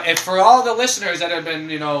 So if for all the listeners that have been,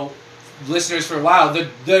 listeners for a while,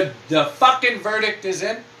 the fucking verdict is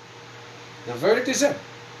in. The verdict is in.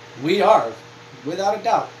 We are, without a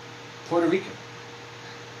doubt, Puerto Rican.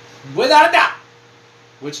 Without a doubt.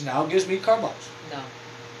 Which now gives me carte blanche. No.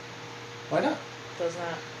 Why not? Does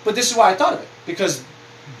not. But this is why I thought of it. Because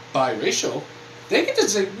biracial, they get to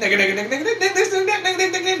say nigga.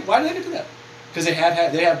 Why do they get to do that? Because they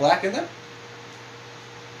have black in them?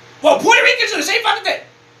 Well, Puerto Ricans are the same fucking thing.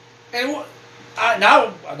 And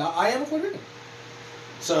now I am a Puerto Rican.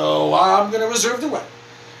 So I'm going to reserve the right.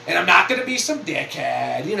 And I'm not going to be some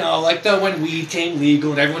dickhead, like when weed came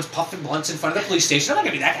legal and everyone's puffing blunts in front of the police station. I'm not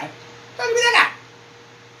going to be that guy. I'm not going to be that guy.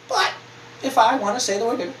 But if I want to say the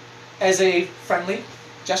word nigga as a friendly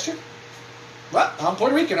gesture, well, I'm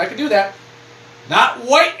Puerto Rican. I can do that. Not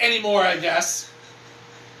white anymore, I guess.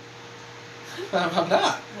 I'm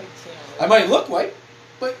not. I might look white,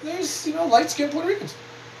 but there's, light-skinned Puerto Ricans.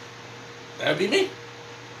 That'd be me.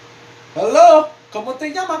 Hello, ¿cómo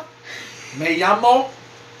te llama? Me llamo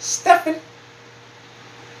Stephen.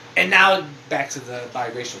 And now back to the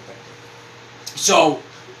biracial thing. So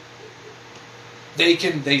they're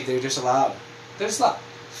just allowed. They're just allowed.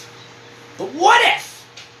 But what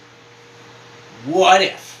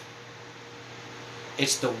if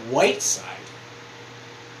it's the white side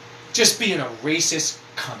just being a racist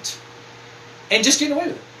cunt and just getting away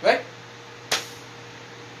with it, right?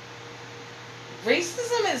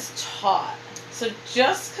 Racism is taught. So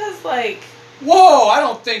just because, Whoa,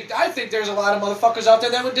 I think there's a lot of motherfuckers out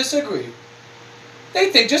there that would disagree. They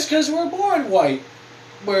think just because we're born white,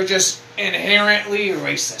 we're just inherently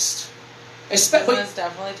racist. Especially, it's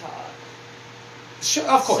definitely taught. Sure,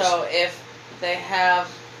 of course. So if they have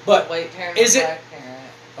but white parent and black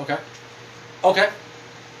parent... Okay.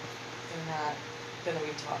 They're not going to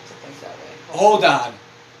be taught to think that way. Hold on.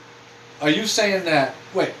 Are you saying that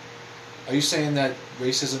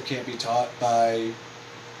racism can't be taught by...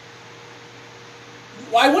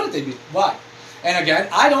 Why wouldn't they be? Why? And again,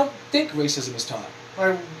 I don't think racism is taught.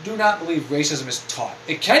 I do not believe racism is taught.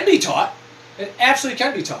 It can be taught. It absolutely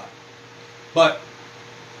can be taught. But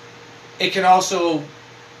it can also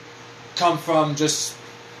come from just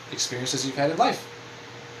experiences you've had in life.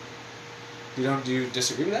 Do you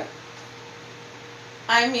disagree with that?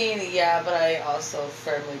 I mean, yeah, but I also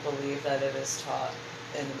firmly believe that it is taught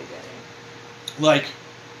in the beginning. Like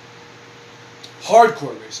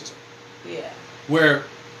hardcore racism. Yeah.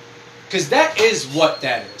 Because that is what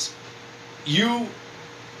that is. You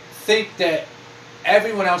think that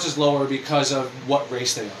everyone else is lower because of what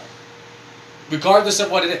race they are, regardless of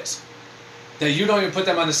what it is. That you don't even put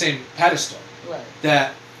them on the same pedestal. Right.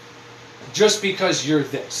 That just because you're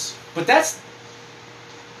this, but that's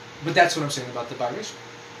what I'm saying about the biracial.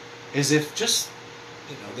 Is if just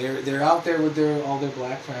they're out there with all their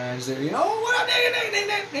black friends. They're what up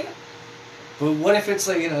nigga. But what if it's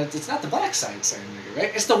like it's not the black side saying nigga,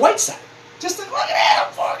 right? It's the white side. Just like, look at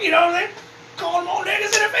that, fuck, they calling more niggas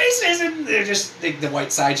in their faces, and they're just the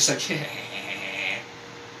white side just like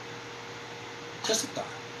just a thought.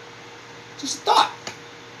 Just a thought.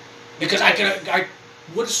 Because I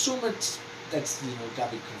would assume that's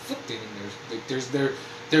gotta be conflicting, and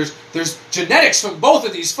there's genetics from both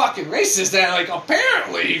of these fucking races that like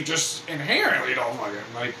apparently just inherently don't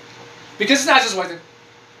fucking like, because it's not just white.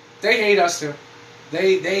 They hate us too.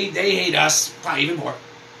 They hate us probably even more.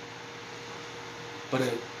 But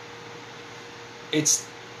it's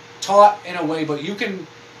taught in a way, but you can,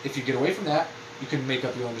 if you get away from that, you can make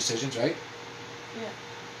up your own decisions, right? Yeah.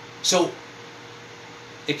 So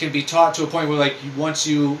it can be taught to a point where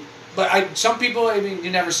some people,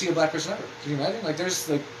 you never see a black person ever. Can you imagine? Like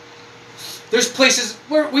there's places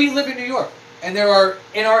where we live in New York, and there are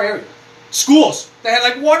in our area schools that had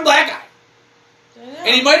like one black guy,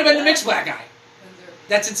 and he might have been the mixed black guy.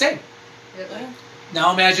 That's insane. Yeah.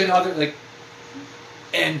 Now imagine other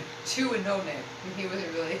and two and no name. He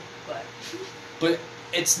wasn't really black. But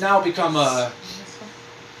it's now become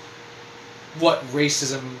what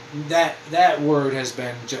racism, that word has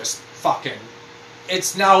been just fucking,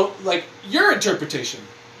 it's now like your interpretation.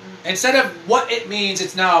 Mm-hmm. Instead of what it means,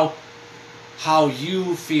 it's now how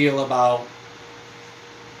you feel about,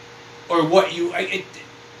 or what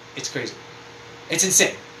it's crazy. It's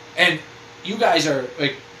insane. And you guys are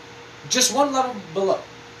like just one level below,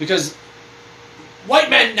 because white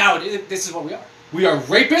men now, this is what we are. We are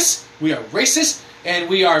rapists, we are racist, and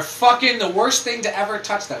we are fucking the worst thing to ever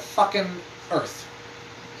touch that fucking earth.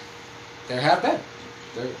 There have been.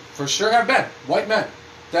 There for sure have been white men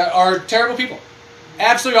that are terrible people.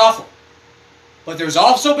 Absolutely awful. But there's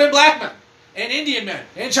also been black men, and Indian men,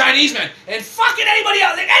 and Chinese men, and fucking anybody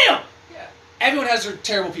else. Like, anyone. Yeah. Everyone has their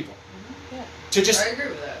terrible people. Mm-hmm. Yeah. To just, I agree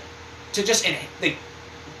with that. To just,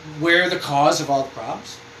 we're the cause of all the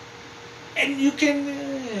problems. And you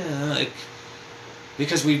can,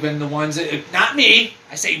 because we've been the ones that, not me,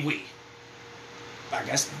 I say we. I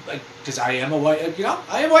guess, because I am a white,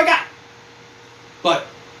 I am a white guy. But,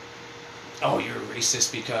 you're a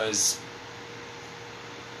racist because,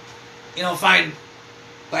 find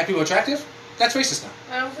black people attractive? That's racist now.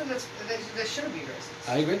 I don't think that shouldn't be racist.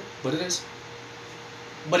 I agree, but it is.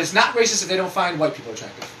 But it's not racist if they don't find white people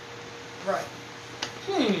attractive. Right.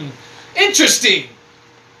 Interesting.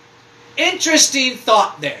 Interesting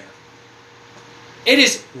thought there. It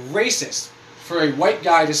is racist for a white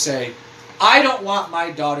guy to say, I don't want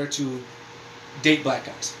my daughter to date black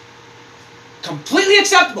guys. Completely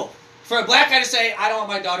acceptable for a black guy to say, I don't want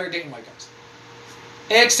my daughter dating white guys.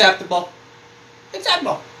 Acceptable.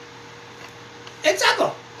 Acceptable.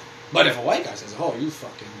 Acceptable. But if a white guy says, you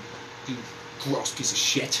gross piece of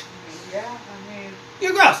shit. Yeah,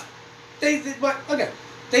 you're gross. But again,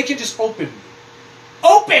 they can just openly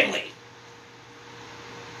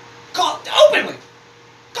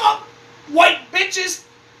call white bitches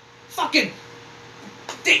fucking,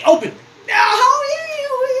 they openly.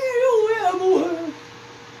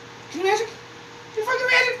 Can you imagine? Can you fucking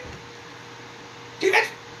imagine? Can you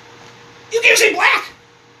imagine? You can't even say black.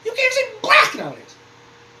 You can't even say black nowadays.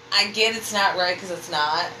 I get it's not right because it's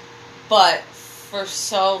not, but for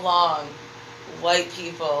so long, white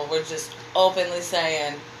people were just openly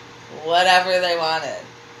saying whatever they wanted.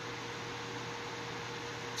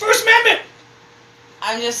 First Amendment!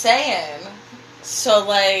 I'm just saying. So,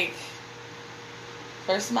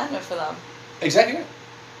 First Amendment for them. Exactly right.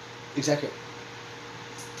 Exactly right.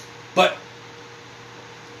 But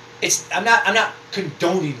I'm not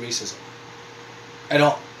condoning racism at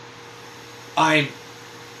all. I'm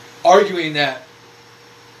arguing that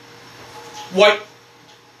white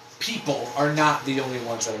people are not the only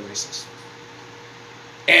ones that are racist.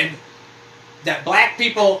 And that black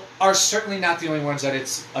people are certainly not the only ones that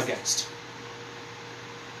it's against.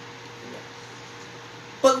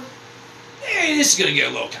 But this is going to get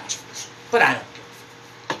a little controversial. But I don't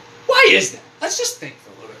care. Why is that? Let's just think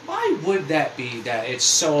for a little bit. Why would that be that it's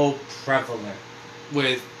so prevalent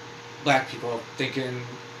with black people thinking,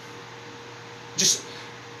 just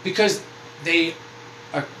because they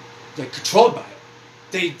are controlled by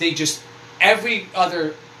it. They just, every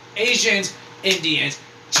other, Asians, Indians,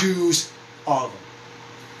 Jews, all of them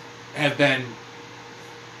have been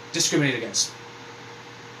discriminated against.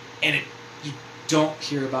 and you don't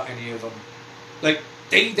hear about any of them. Like,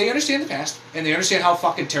 they understand the past, and they understand how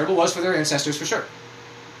fucking terrible it was for their ancestors, for sure.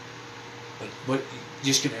 But what,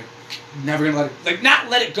 you're just gonna, never gonna let it, like, not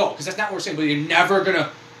let it go, because that's not what we're saying, but you're never gonna,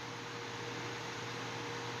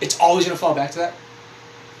 it's always gonna fall back to that.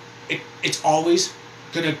 It's always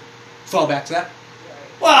gonna fall back to that.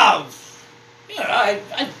 Well,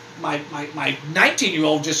 my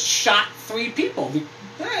 19-year-old just shot 3 people.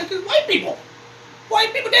 White people.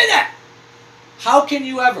 White people did that. How can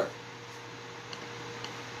you ever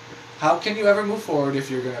move forward if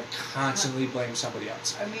you're gonna constantly blame somebody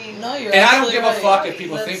else? I mean, No, you're And I don't give a absolutely fuck right. if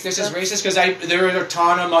people That's- think this is racist, because there are a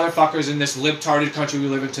ton of motherfuckers in this libtarded country we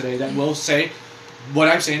live in today that will say what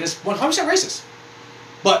I'm saying is 100% racist.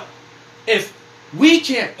 But if we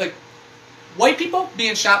can't, like, white people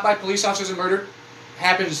being shot by police officers and murdered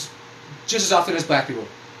happens just as often as black people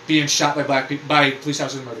being shot by police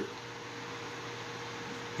officers and murdered.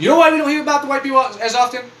 You know why we don't hear about the white people as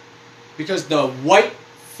often? Because the white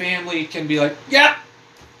family can be like, yeah,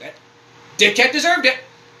 that dickhead deserved it.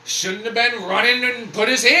 Shouldn't have been running and put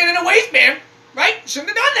his hand in a waistband, right? Shouldn't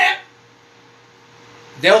have done that.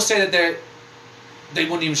 They'll say that they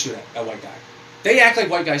wouldn't even shoot at a white guy. They act like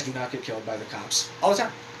white guys do not get killed by the cops all the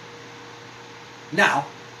time. Now,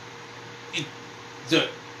 the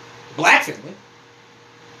black family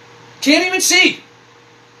can't even see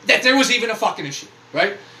that there was even a fucking issue,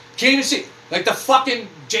 right? Can't even see. Like the fucking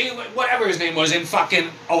Jalen, whatever his name was in fucking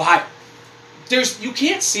Ohio. You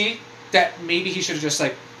can't see that maybe he should have just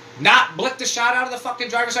like not blicked the shot out of the fucking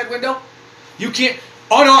driver's side window. You can't,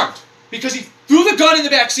 unarmed, because he threw the gun in the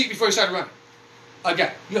back seat before he started running.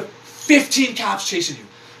 Again, you have 15 cops chasing you.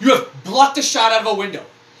 You have blocked the shot out of a window.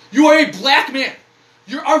 You are a black man.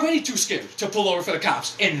 You're already too scared to pull over for the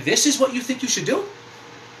cops. And this is what you think you should do?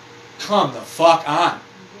 Come the fuck on.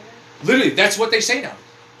 Literally, that's what they say now.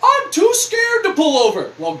 I'm too scared to pull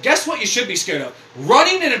over. Well, guess what you should be scared of?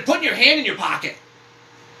 Running and putting your hand in your pocket.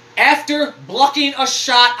 After blocking a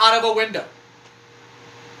shot out of a window.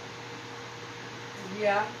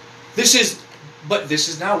 yeah. This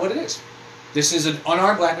is now what it is. This is an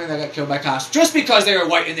unarmed black man that got killed by cops just because they were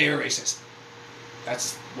white and they were racist.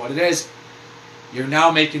 That's what it is. You're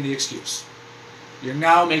now making the excuse. You're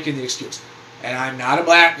now making the excuse. And I'm not a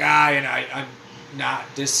black guy, and I'm not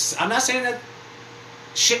saying that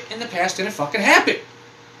shit in the past didn't fucking happen.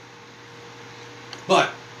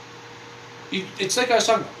 But it's like I was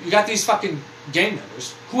talking about. You got these fucking gang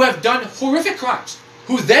members who have done horrific crimes,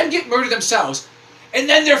 who then get murdered themselves, and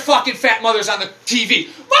then their fucking fat mother's on the TV.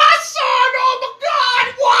 My son, oh my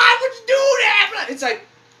God, why would you do that? It's like,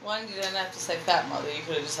 One, you didn't have to say fat mother. You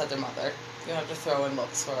could have just said their mother. You don't have to throw in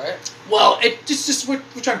looks for it. well, it just we're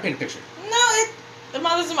trying to paint a picture. No, the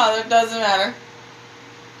mother's a mother. Doesn't matter.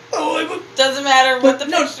 Oh, Doesn't matter what the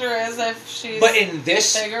no. picture is if she's but in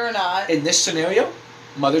this big or not. scenario,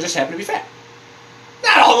 mother just happened to be fat.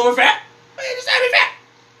 Not all of them were fat, but they just happened to be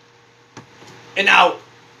fat. And now,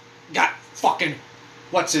 got fucking,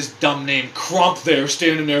 what's his dumb name, Crump there,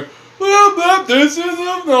 standing there. Well, this is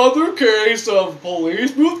another case of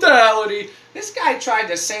police brutality. This guy tried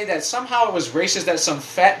to say that somehow it was racist that some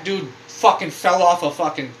fat dude fucking fell off a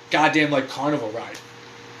fucking goddamn, like, carnival ride.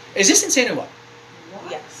 Is this insane or what?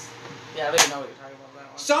 Yes. Yeah, I don't even know what you're talking about that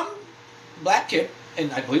one. Some black kid,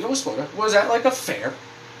 and I believe it was Florida, was at, like, a fair.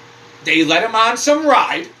 They let him on some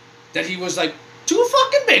ride that he was, like, too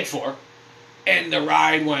fucking big for. And the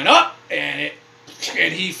ride went up, and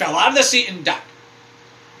he fell out of the seat and died.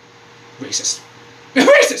 Racist.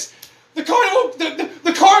 Racist! The carnival,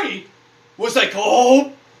 the carny was like,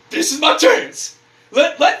 oh, this is my chance.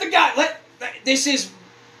 Let the guy, this is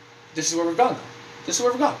where we're going now. This is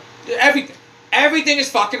where we're going. Everything is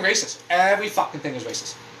fucking racist. Every fucking thing is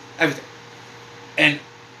racist. Everything. And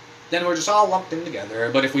then we're just all lumped in together.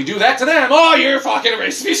 But if we do that to them, oh, you're fucking a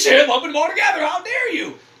racist piece of shit, lumping them all together, how dare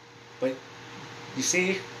you? But, do you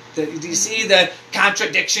see the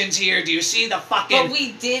contradictions here? Do you see the fucking... But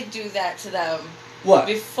we did do that to them. What?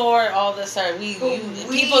 Before all this started.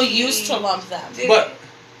 People used to lump them. But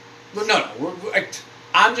no.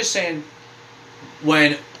 I'm just saying,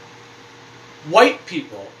 when white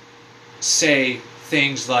people say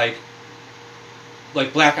things like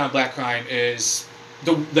black on black crime is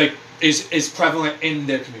prevalent in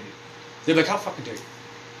their community, they're like, how fucking dare you?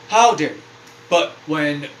 How dare you? But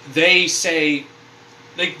when they say,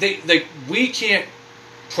 we can't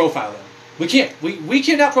profile them. We can't. We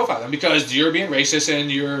cannot profile them because you're being racist and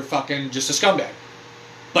you're fucking just a scumbag.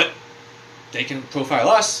 But they can profile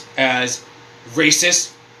us as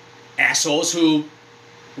racist assholes who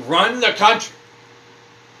run the country.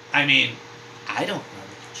 I mean, I don't run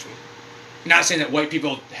the country. Not saying that white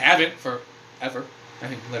people haven't forever. I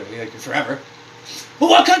mean, literally, like forever. But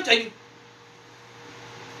what country? I mean,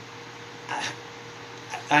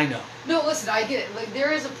 I know. No, listen, I get it. Like,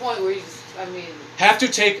 there is a point where you just, I mean... Have to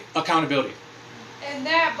take accountability. And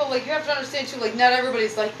that, but, like, you have to understand, too, like, not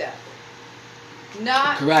everybody's like that.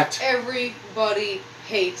 Not Correct. everybody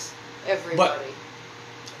hates everybody.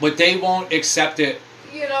 But they won't accept it.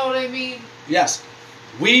 You know what I mean? Yes.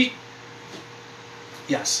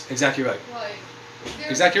 Yes, exactly right. Like,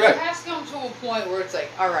 Exactly right. There has to come to a point where it's like,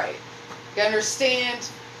 alright, we understand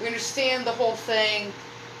the whole thing,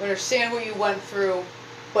 we understand what you went through,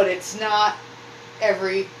 but it's not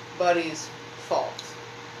everybody's fault.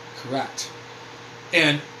 Correct.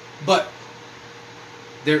 But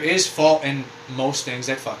there is fault in most things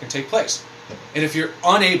that fucking take place. And if you're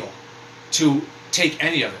unable to take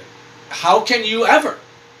any of it, how can you ever,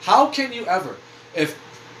 if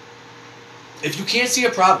you can't see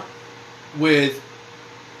a problem with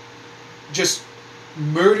just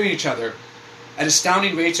murdering each other at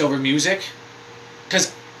astounding rates over music,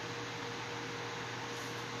 because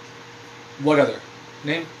what other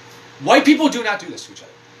name? White people do not do this to each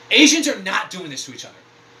other. Asians are not doing this to each other.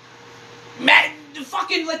 The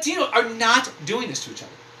fucking Latino are not doing this to each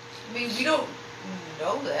other. I mean, we don't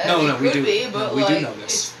know that. No, we do. Be, but we like, do know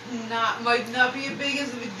this. It's might not be as big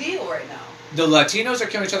of a deal right now. The Latinos are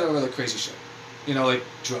killing each other over like crazy shit. You know, like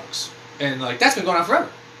drugs. And like that's been going on forever.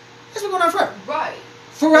 Right.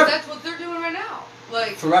 Forever. But that's what they're doing right now.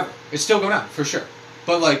 Like forever. It's still going on, for sure.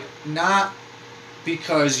 But like not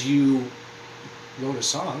because you wrote a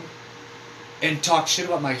song and talk shit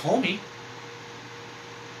about my homie.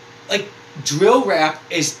 Like drill rap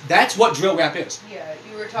that's what drill rap is. Yeah,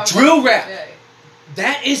 you were talking drill about rap. Today.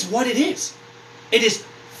 That is what it is. It is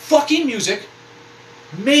fucking music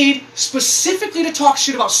made specifically to talk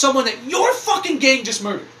shit about someone that your fucking gang just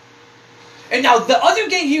murdered. And now the other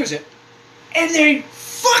gang hears it, and they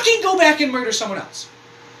fucking go back and murder someone else.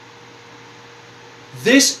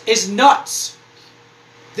 This is nuts.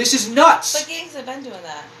 This is nuts. But gangs have been doing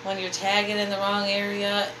that. When you're tagging in the wrong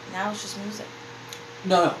area, now it's just music.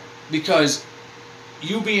 No, because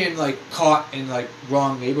you being like caught in like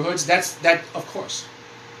wrong neighborhoods, that of course,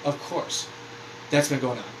 that's been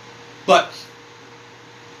going on. But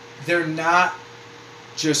they're not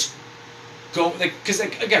just going like because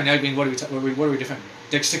like again, I mean, what are we defending?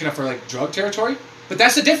 They're sticking up for like drug territory, but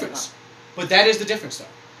that's the difference. But that is the difference, though,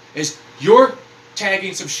 is you're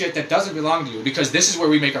tagging some shit that doesn't belong to you because this is where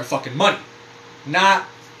we make our fucking money. Not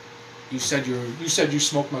you said you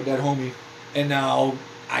smoked my dead homie, and now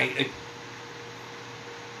I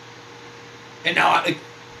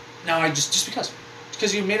just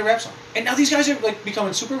because you made a rap song, and now these guys are like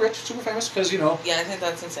becoming super rich, super famous because you know. Yeah, I think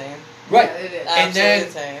that's insane. Right. Yeah, it is. Absolutely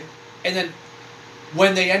insane. And then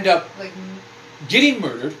when they end up Like getting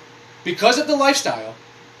murdered because of the lifestyle,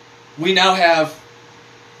 we now have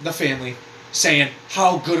the family saying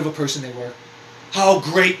how good of a person they were, how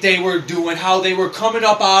great they were doing, how they were coming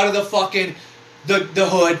up out of the fucking the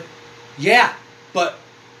hood. Yeah, but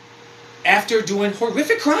after doing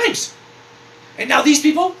horrific crimes. And now these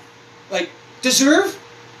people like deserve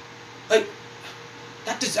like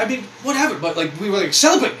I mean whatever, but like we were like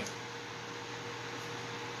celebrating it.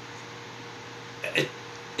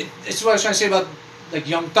 It's what I was trying to say about like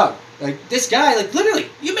Young Thug. Like this guy, like literally,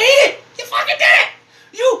 you made it. You fucking did it.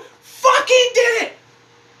 You fucking did it.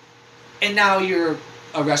 And now you're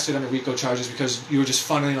arrested under RICO charges because you were just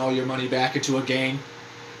funneling all your money back into a gang.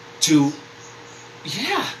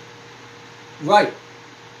 Yeah, right.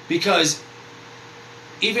 Because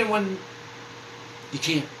even when you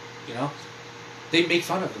can't, you know, they make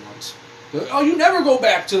fun of the ones. They're like, oh, you never go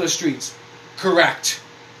back to the streets. Correct.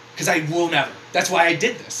 Because I will never. That's why I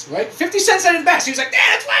did this, right? 50 Cent said it best. He was like,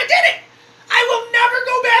 yeah, that's why I did it. I will never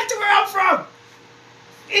go back to where I'm from.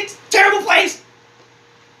 It's a terrible place.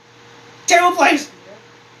 Terrible place.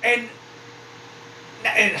 And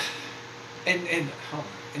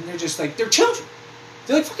they're just like, they're children.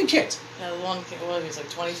 They're like fucking kids. Yeah, the one kid, what, he was like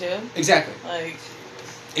 22? Exactly. Like...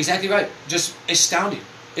 Exactly right. Just astounding.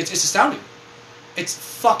 It's astounding. It's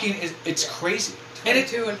fucking, it's crazy.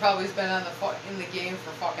 22 and probably has been in the game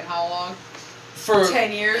for fucking how long? For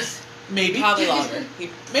 10 years? Maybe. Probably longer.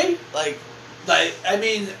 Maybe. Like, I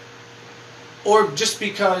mean, or just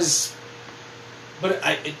because, you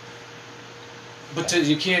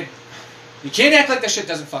can't act like that shit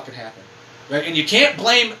doesn't fucking happen, right? And you can't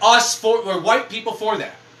blame us or white people for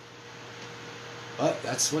that. But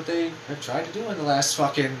that's what they have tried to do in the last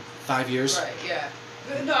fucking 5 years. Right, yeah.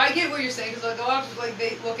 No, I get what you're saying, because like, a lot of people, like,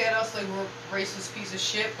 they look at us like we're racist piece of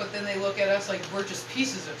shit, but then they look at us like we're just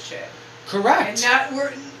pieces of shit. Correct. And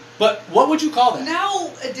not, But what would you call that?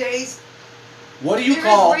 Nowadays, What do you there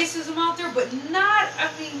call? is racism out there, but not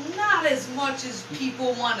as much as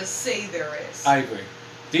people want to say there is. I agree.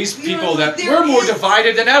 These You know, people that there we're more is-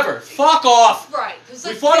 divided than ever. Fuck off. Right. 'Cause,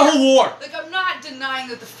 We fought a whole war. Like, I'm not denying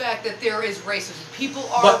that the fact that there is racism. People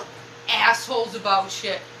are But- assholes about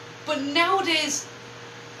shit. But nowadays,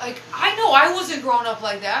 like, I know I wasn't grown up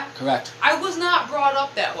like that. Correct. I was not brought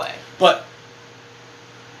up that way. But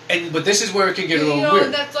this is where it can get a little you know,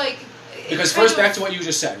 weird. that's like... Because first, back to what you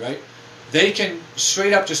just said, right? They can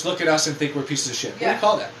straight up just look at us and think we're pieces of shit. What do Yeah. you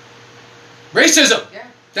call that? Racism. Yeah,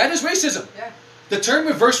 That is racism. yeah. The term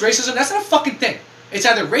reverse racism, that's not a fucking thing. It's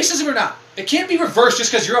either racism or not. It can't be reversed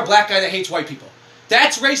just because you're a black guy that hates white people.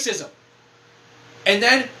 That's racism. And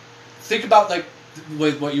then think about like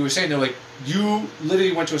with what you were saying. They're like, you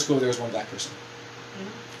literally went to a school where there was one black person.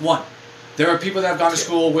 Mm-hmm. One. There are people that have gone to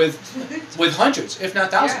school with hundreds, if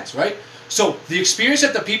not thousands, right? So the experience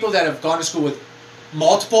that the people that have gone to school with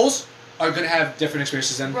multiples are going to have different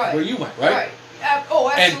experiences than Right. where you went, right? Oh,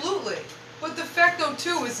 And- absolutely. But the fact, though,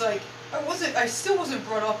 too, is like, I still wasn't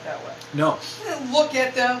brought up that way. No. I didn't look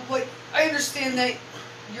at them, like, I understand that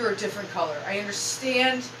you're a different color. I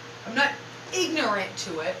understand, I'm not ignorant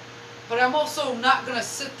to it, but I'm also not going to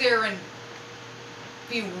sit there and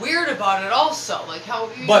be weird about it also. Like, how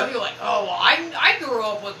But- you're like, oh, well, I grew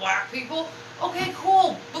up with black people. Okay,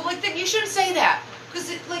 cool. But, like, you shouldn't say that. Because,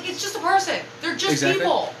 it's just a person. They're just Exactly.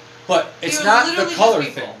 people. But it's They're not the literally color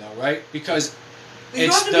just thing, people. though, right? Because You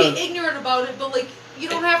it's don't have to be ignorant about it, but, like, you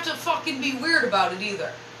don't have to fucking be weird about it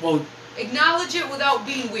either. well, Acknowledge it without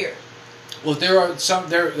being weird. there are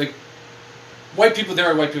like white people. There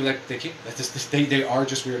are white people that they can't. They are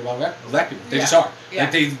just weird about black people. They just Yeah. are. Yeah.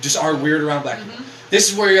 Like they just are weird around black people. Mhm. This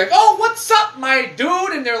is where you're like, oh, what's up, my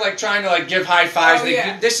dude? And they're like trying to like give high fives. Oh, They-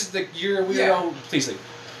 yeah. This is you're a weirdo. Yeah. Please leave.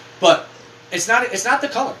 But it's not the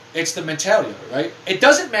color. It's the mentality of it, right? It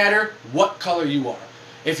doesn't matter what color you are.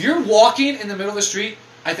 If you're walking in the middle of the street,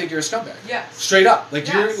 I think you're a scumbag. Yes. Straight up. Like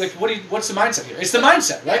Yes. you're like what's the mindset here? It's the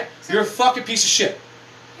mindset, right? Yeah, You're a fucking piece of shit.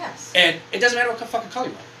 Yes. And it doesn't matter what fucking color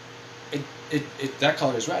you are. That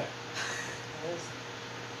color is red.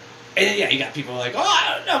 And yeah, you got people like, oh,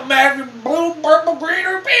 I don't know, man, blue, purple, green,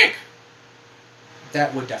 or pink.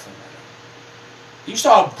 That would definitely matter. You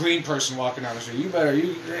saw a green person walking down the street,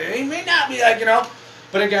 it may not be like,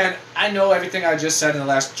 But again, I know everything I just said in the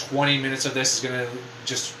last 20 minutes of this is going to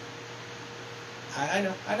just... I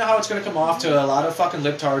know how it's going to come off to a lot of fucking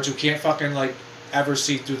libtards who can't fucking, like, ever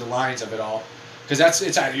see through the lines of it all. Because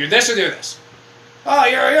it's either you're this or you're this. Oh,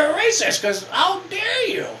 you're a racist, because how dare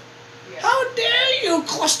you? Yeah. How dare you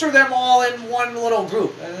cluster them all in one little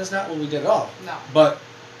group? And that's not what we did at all. No. But,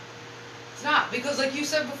 It's not. Because like you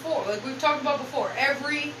said before, like we've talked about before,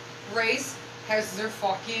 every race has their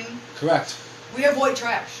fucking... correct. We have white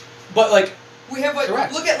trash. But, like, We have, like,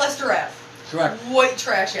 Correct. look at Lester Ave. correct. White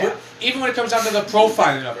trash But Ave. even when it comes down to the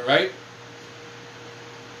profiling of it, right?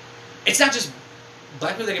 It's not just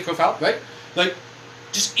black people that get profiled, right? Like,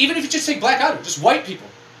 just even if you just take black out of it, just white people.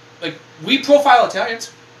 Like, we profile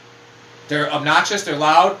Italians. They're obnoxious, they're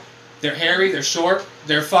loud, they're hairy, they're short,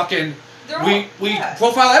 they're fucking... They're we all- we yeah.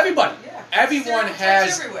 profile everybody. Yeah. Everyone Stereotypes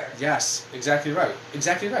has... everywhere. Yes, exactly right.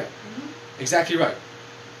 Exactly right. Mhm. Exactly right.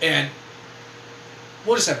 And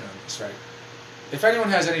we'll just have it on this, right? If anyone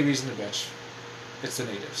has any reason to bitch, it's the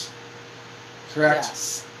natives. Correct?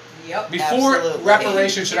 Yes. Yep. Before Absolutely.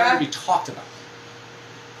 reparations should Yeah. ever be talked about.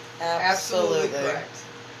 Absolutely. correct.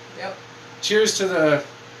 Yep. Cheers to the natives.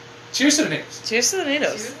 Cheers to the natives. Cheers to the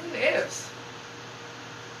natives.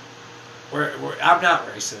 I'm not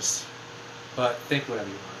racist, but think whatever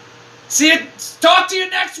you want. See you. Talk to you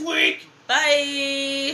next week. Bye.